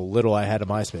how little I had a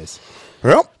MySpace.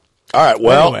 Yep. All right.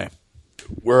 Well, Anyway.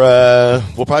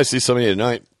 we'll probably see some of you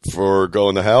tonight for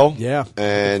Going to Hell. Yeah.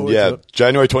 And Look forward yeah, to it.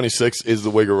 January 26th is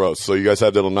the Wigger Roast. So you guys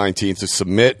have till 19th to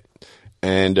submit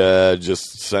and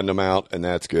just send them out, and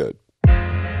that's good.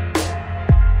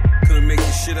 Couldn't make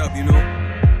this shit up, you know?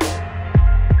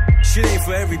 Shit ain't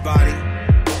for everybody.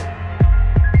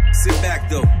 Sit back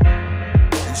though.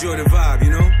 Enjoy the vibe, you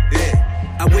know? Yeah.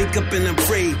 I wake up and I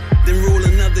pray, then roll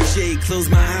another J. Close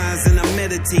my eyes and I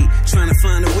meditate, trying to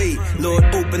find a way. Lord,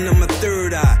 open up my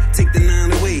third eye, take the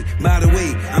 9 away. By the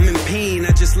way, I'm in pain,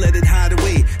 I just let it hide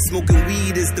away. Smoking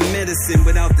weed is the medicine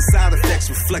without the side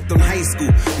effects. Reflect on high school,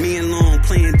 me and Long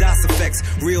playing DOS effects.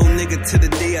 Real nigga to the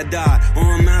day I die,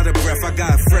 or I'm out of breath. I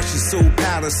got fresh as soul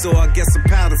powder, so I guess I'm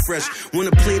powder fresh. Wanna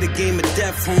play the game of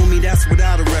death, homie, that's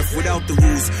without a ref, without the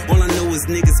rules. All I know is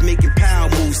niggas making power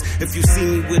moves. If you see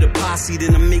me with a posse,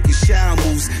 then I'm making shower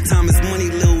moves. Time is money,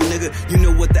 little nigga, you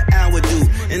know what the hour do.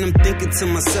 And I'm thinking to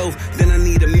myself, then I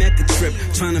need a Mecca trip.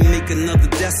 Trying to make another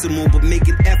decimal, but make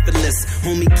it effortless.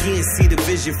 Homie can't see the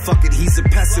vision, fuck it, he's a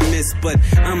pessimist. But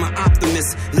I'm an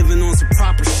optimist, living on some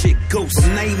proper shit. Ghosts,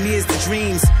 from nightmares to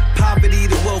dreams, poverty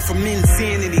to wealth, from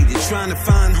insanity to trying to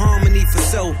find harmony for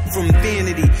self, from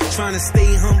vanity, trying to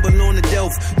stay humble on the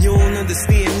delf. You don't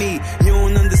understand me, you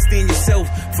don't understand yourself.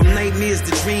 From nightmares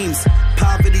to dreams,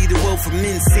 poverty to wealth, from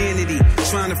insanity,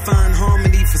 trying to find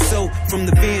harmony for self, from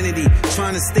the vanity,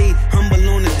 trying to stay humble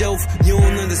on the delf. You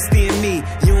don't understand me,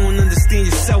 you don't understand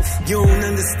yourself, you don't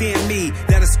understand me.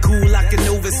 That is cool, I can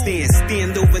overstand.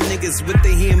 Stand over niggas with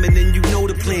the hammer, then you know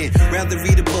the plan. Rather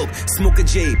read a book, smoke a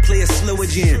J, play a slower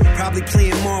jam. Probably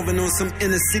playing Marvin on some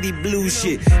inner city blues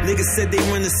shit. Niggas said they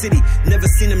run the city, never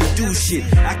seen them do shit.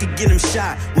 I could get them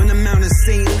shot when I'm out in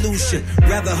St. Lucia.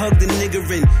 Rather hug the nigga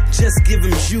and just give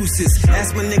him juices.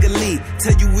 Ask my nigga Lee,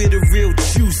 tell you where the real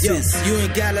juice is. You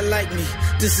ain't gotta like me,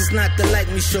 this is not the like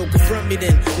me show. Confront me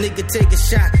then, nigga, take a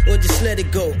shot or just let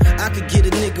it go. I could get a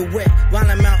nigga wet while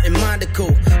I'm out in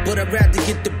Monaco, but I'd rather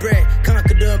get the bread,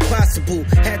 conquer the impossible.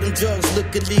 Had them drugs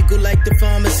look illegal like the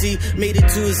pharmacy. Made it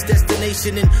to its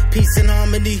destination in peace and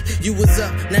harmony. You was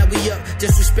up, now we up,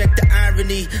 just respect the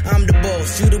irony. I'm the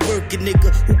boss, you the working nigga,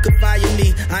 who could fire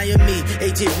me? I am me,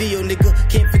 AJVO nigga,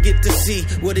 can't forget to see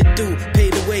what it do.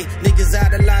 Paid away, niggas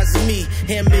idolizing me.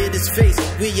 Hammer in his face,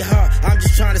 where your heart, I'm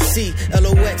just trying to see.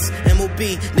 LOX, MOB,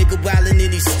 nigga wildin'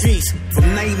 in these streets. From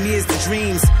nightmares to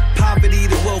dreams, poverty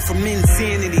to wealth, from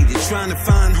insanity to trying to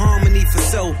find harmony for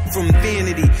self, from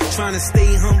vanity, trying to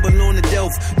stay humble on the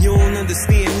delf. You don't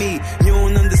understand me, you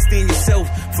don't understand yourself.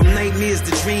 From nightmares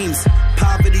to dreams,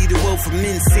 poverty to wealth, from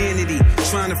insanity,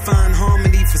 trying to find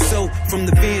harmony for self, from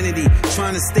the vanity,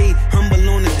 trying to stay humble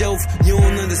on the delf. You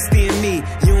don't